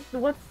is it?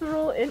 What's the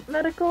rule in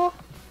medical?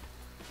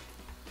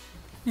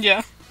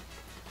 Yeah.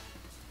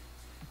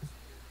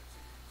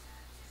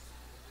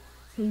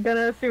 I'm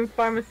gonna assume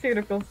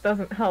pharmaceuticals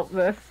doesn't help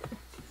this.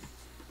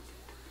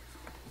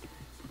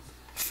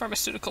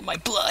 Pharmaceutical my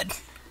blood.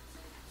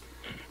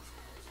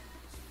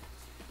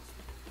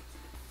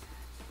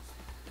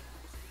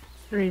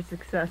 3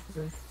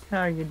 successes.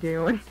 How are you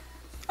doing?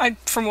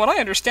 From what I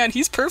understand,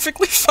 he's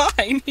perfectly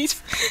fine. He's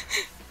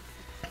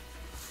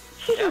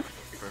Yeah,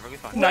 perfectly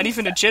fine. not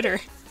even a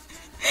jitter.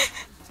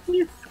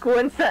 He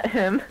squints at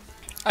him.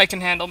 I can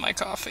handle my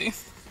coffee.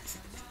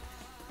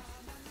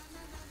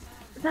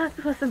 That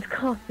wasn't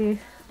coffee.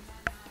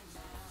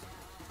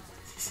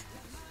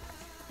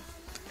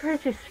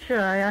 Pretty sure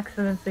I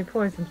accidentally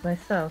poisoned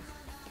myself.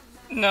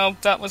 No,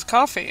 that was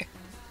coffee.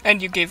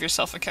 And you gave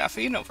yourself a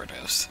caffeine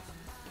overdose.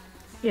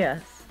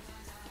 Yes.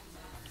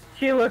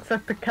 She looks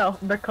at the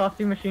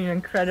coffee machine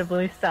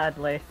incredibly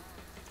sadly.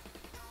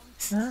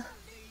 Huh?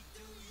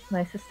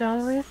 My sister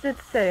always did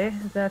say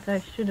that I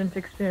shouldn't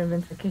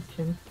experiment in the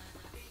kitchen.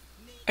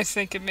 I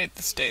think it made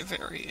this day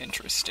very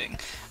interesting.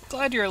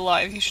 Glad you're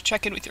alive. You should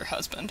check in with your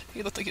husband.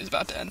 He looked like he was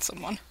about to end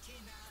someone.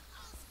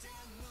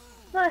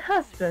 My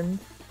husband?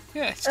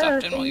 Yeah, he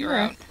stopped in while you were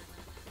out.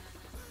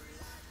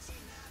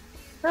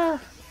 Oh.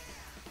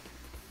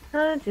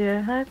 Oh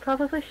dear, I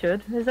probably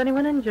should. Is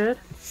anyone injured?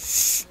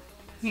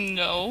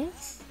 No.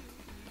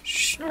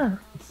 Oh.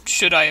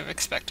 Should I have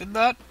expected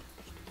that?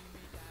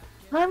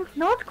 I'm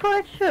not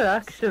quite sure,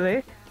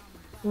 actually.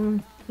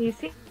 He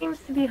seems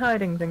to be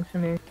hiding things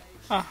from me.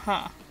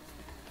 Uh-huh.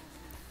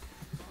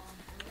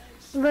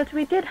 But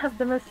we did have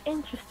the most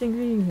interesting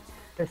reunion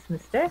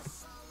Christmas Day.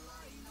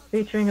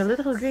 Featuring a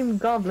little green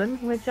goblin,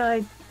 which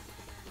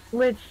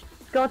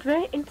got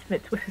very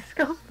intimate with his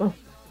scalpel.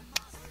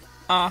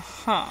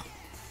 Uh-huh.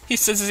 He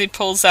says as he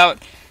pulls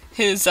out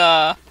his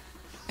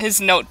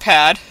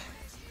notepad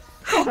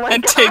Oh my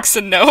and god! takes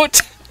a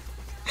note.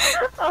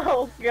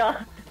 Oh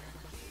god.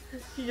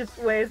 She just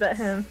waves at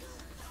him.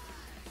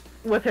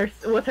 With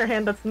her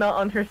hand that's not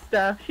on her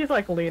staff. She's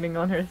like leaning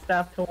on her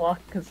staff to walk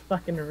his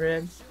fucking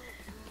ribs.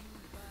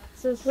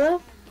 Says,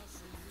 well,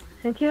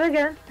 thank you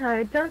again.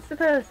 I don't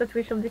suppose that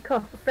we shall be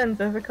friends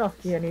over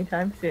coffee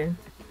anytime soon.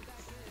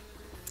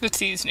 The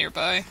tea is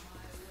nearby.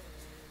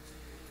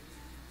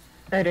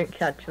 I didn't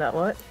catch that,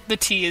 what? The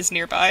tea is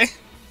nearby.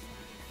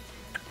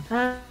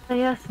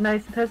 Yes, and I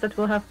suppose that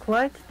we'll have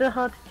quite the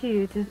hot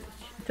tea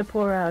to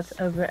pour out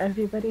over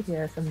everybody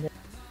here someday.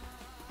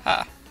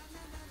 Ah.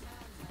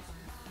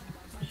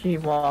 She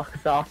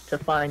walks off to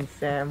find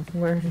Sam.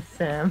 Where's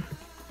Sam?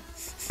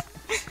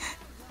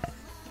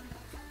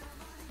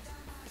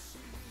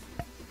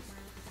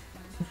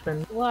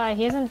 Why?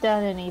 He hasn't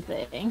done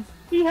anything.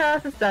 He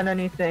hasn't done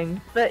anything,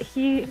 but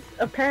he's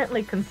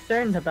apparently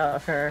concerned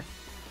about her.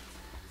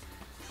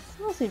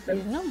 Mostly do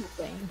normal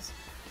things.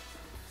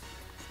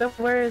 So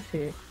where is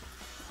he?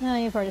 No,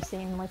 you've already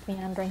seen him like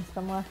meandering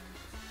somewhere.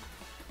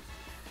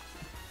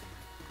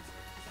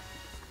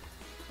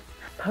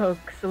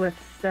 Pokes with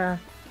staff.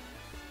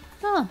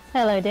 Oh,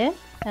 hello dear.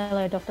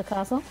 Hello, Dr.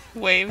 Castle.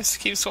 Waves,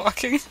 keeps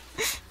walking.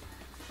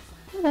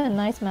 You're a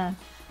nice man.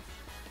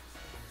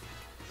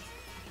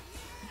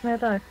 My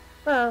life.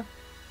 Well,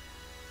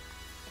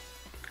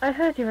 I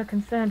heard you were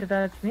concerned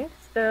about me,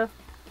 so...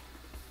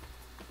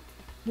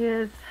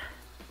 Yes.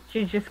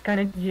 She just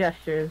kind of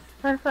gestures.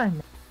 I'm fine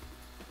now.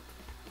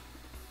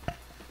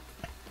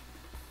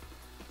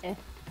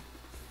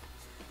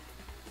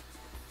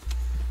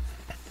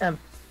 Yeah.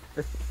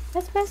 This- I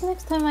suppose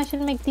next time I should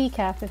make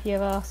decaf if you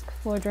ever ask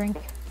for a drink.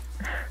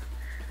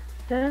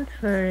 Don't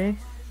worry.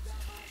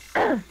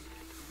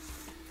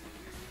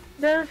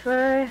 Don't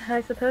worry,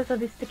 I suppose I'll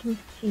be sticking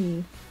to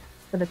tea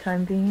for the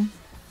time being.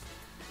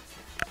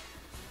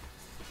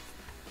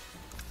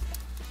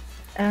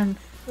 And,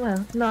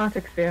 well, not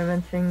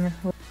experimenting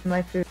with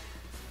my food.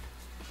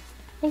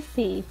 I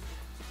see.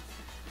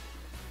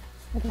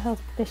 Where the hell's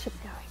Bishop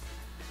going?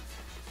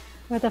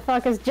 Where the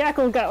fuck is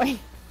Jackal going?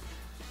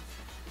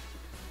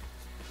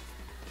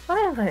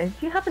 By the way,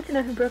 do you happen to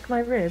know who broke my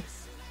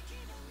ribs?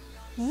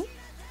 Hmm?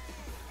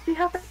 Do you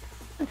happen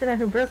to know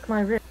who broke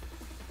my ribs?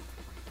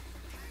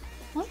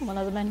 Well, one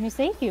of the men who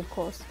saved you, of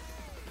course.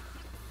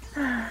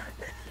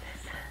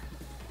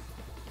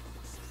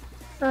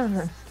 Oh,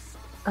 then.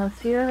 I'll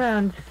see you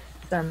around,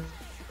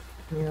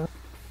 Samuel.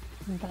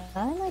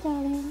 Bye, my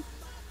darling.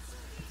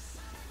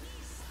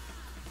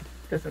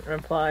 Doesn't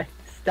reply.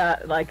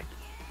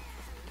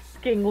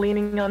 King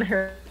leaning on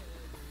her.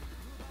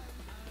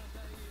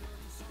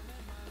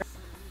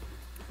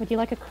 Would you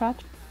like a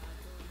crutch?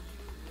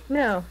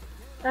 No,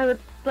 I would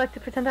like to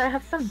pretend I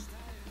have some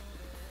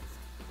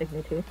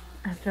dignity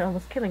after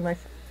almost killing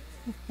myself.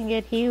 You can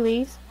get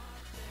Heelys.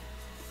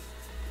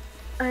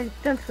 I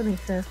don't believe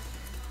so.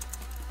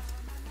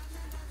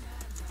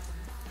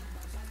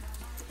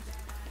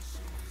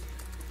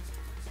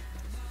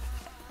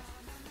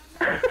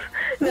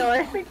 No,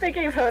 I think they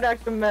gave Hodak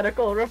the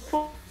medical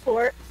report.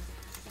 For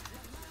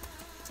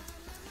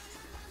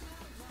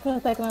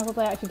a second, I thought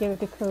they actually gave it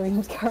to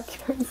Kareem's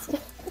character instead.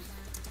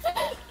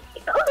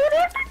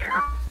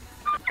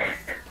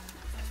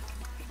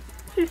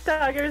 She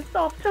staggers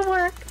off to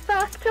work,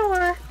 back to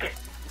work.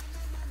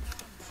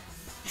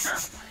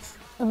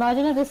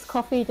 Imagine if this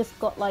coffee just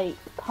got, like,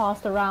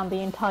 passed around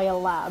the entire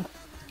lab.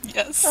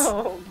 Yes.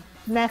 Oh,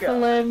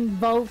 Nephilim,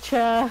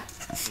 Vulture,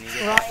 When you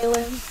get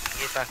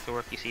Rylan. back to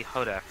work, you see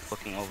Hodak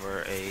looking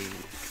over a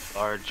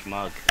large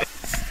mug.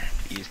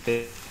 He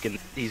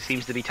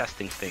seems to be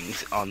testing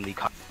things on the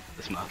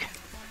this mug.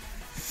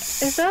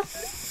 is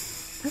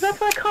that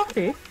my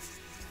coffee?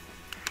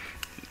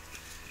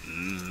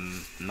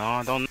 No,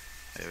 I don't.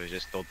 I was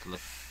just told to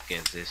look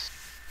at this.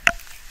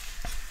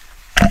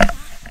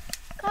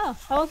 Oh,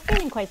 I was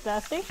feeling quite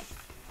thirsty.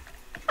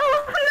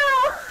 Oh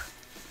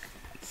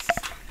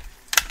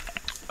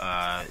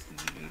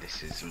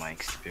This is my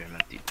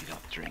experiment. You do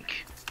not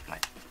drink my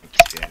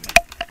experiment.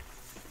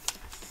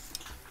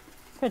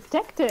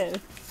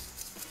 Protective.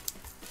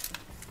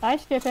 I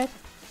ship it.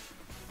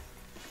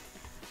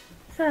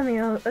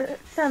 no!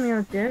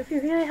 Samuel dear, if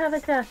you really have a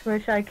death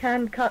wish, I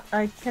can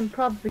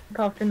probably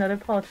cough another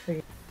pot for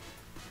you.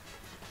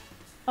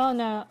 Oh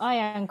no, I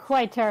am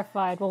quite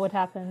terrified what would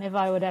happen if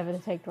I would ever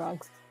take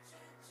drugs.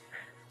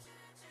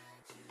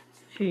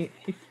 She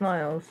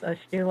smiles as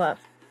she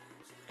laughs,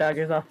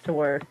 staggers off to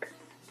work,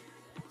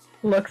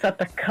 looks at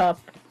the cup,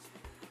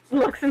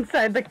 looks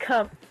inside the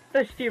cup.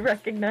 Does she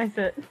recognize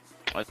it?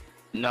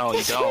 No,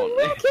 you don't.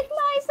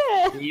 Recognize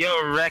it!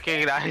 You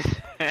recognize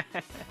it.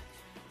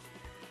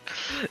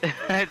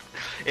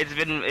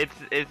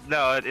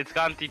 It's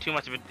gone through too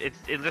much of it.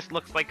 It just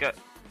looks like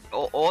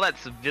all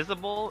that's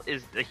visible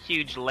is a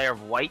huge layer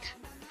of white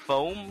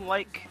foam,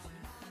 like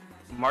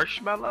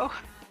marshmallow.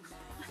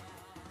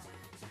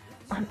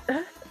 On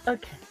Earth?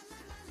 Okay.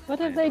 What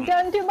have they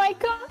done to my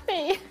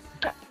coffee?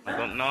 I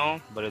don't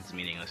know, but it's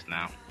meaningless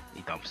now.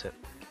 He dumps it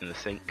in the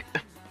sink.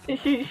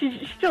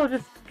 She'll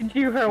just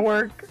do her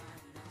work,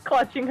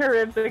 clutching her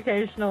ribs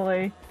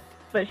occasionally,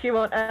 but she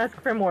won't ask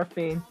for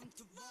morphine.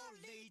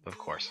 Of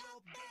course.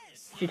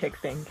 She takes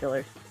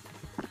painkillers.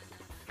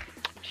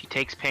 She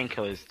takes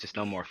painkillers, just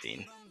no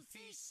morphine.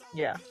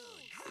 Yeah.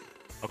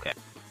 Okay.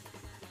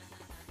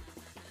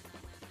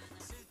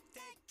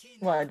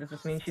 Why, does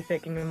this mean she's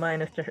taking a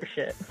minus to her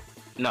shit?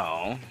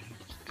 No.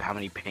 How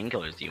many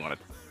painkillers do you want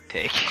to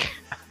take?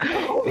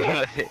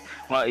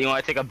 You want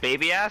to take a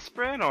baby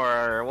aspirin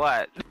or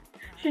what?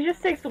 She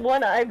just takes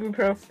one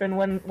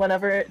ibuprofen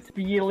whenever it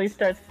really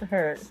starts to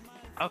hurt.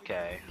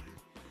 Okay.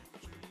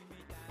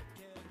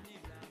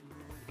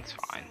 It's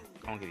fine.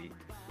 I won't give you.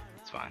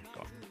 It's fine.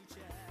 Go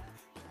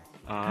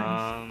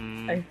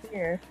on. I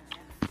hear.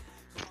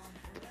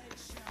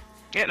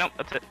 Yeah, no,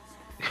 that's it.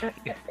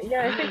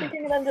 Yeah, I think we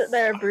can end it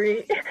there,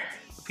 Bree.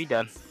 Be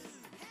done.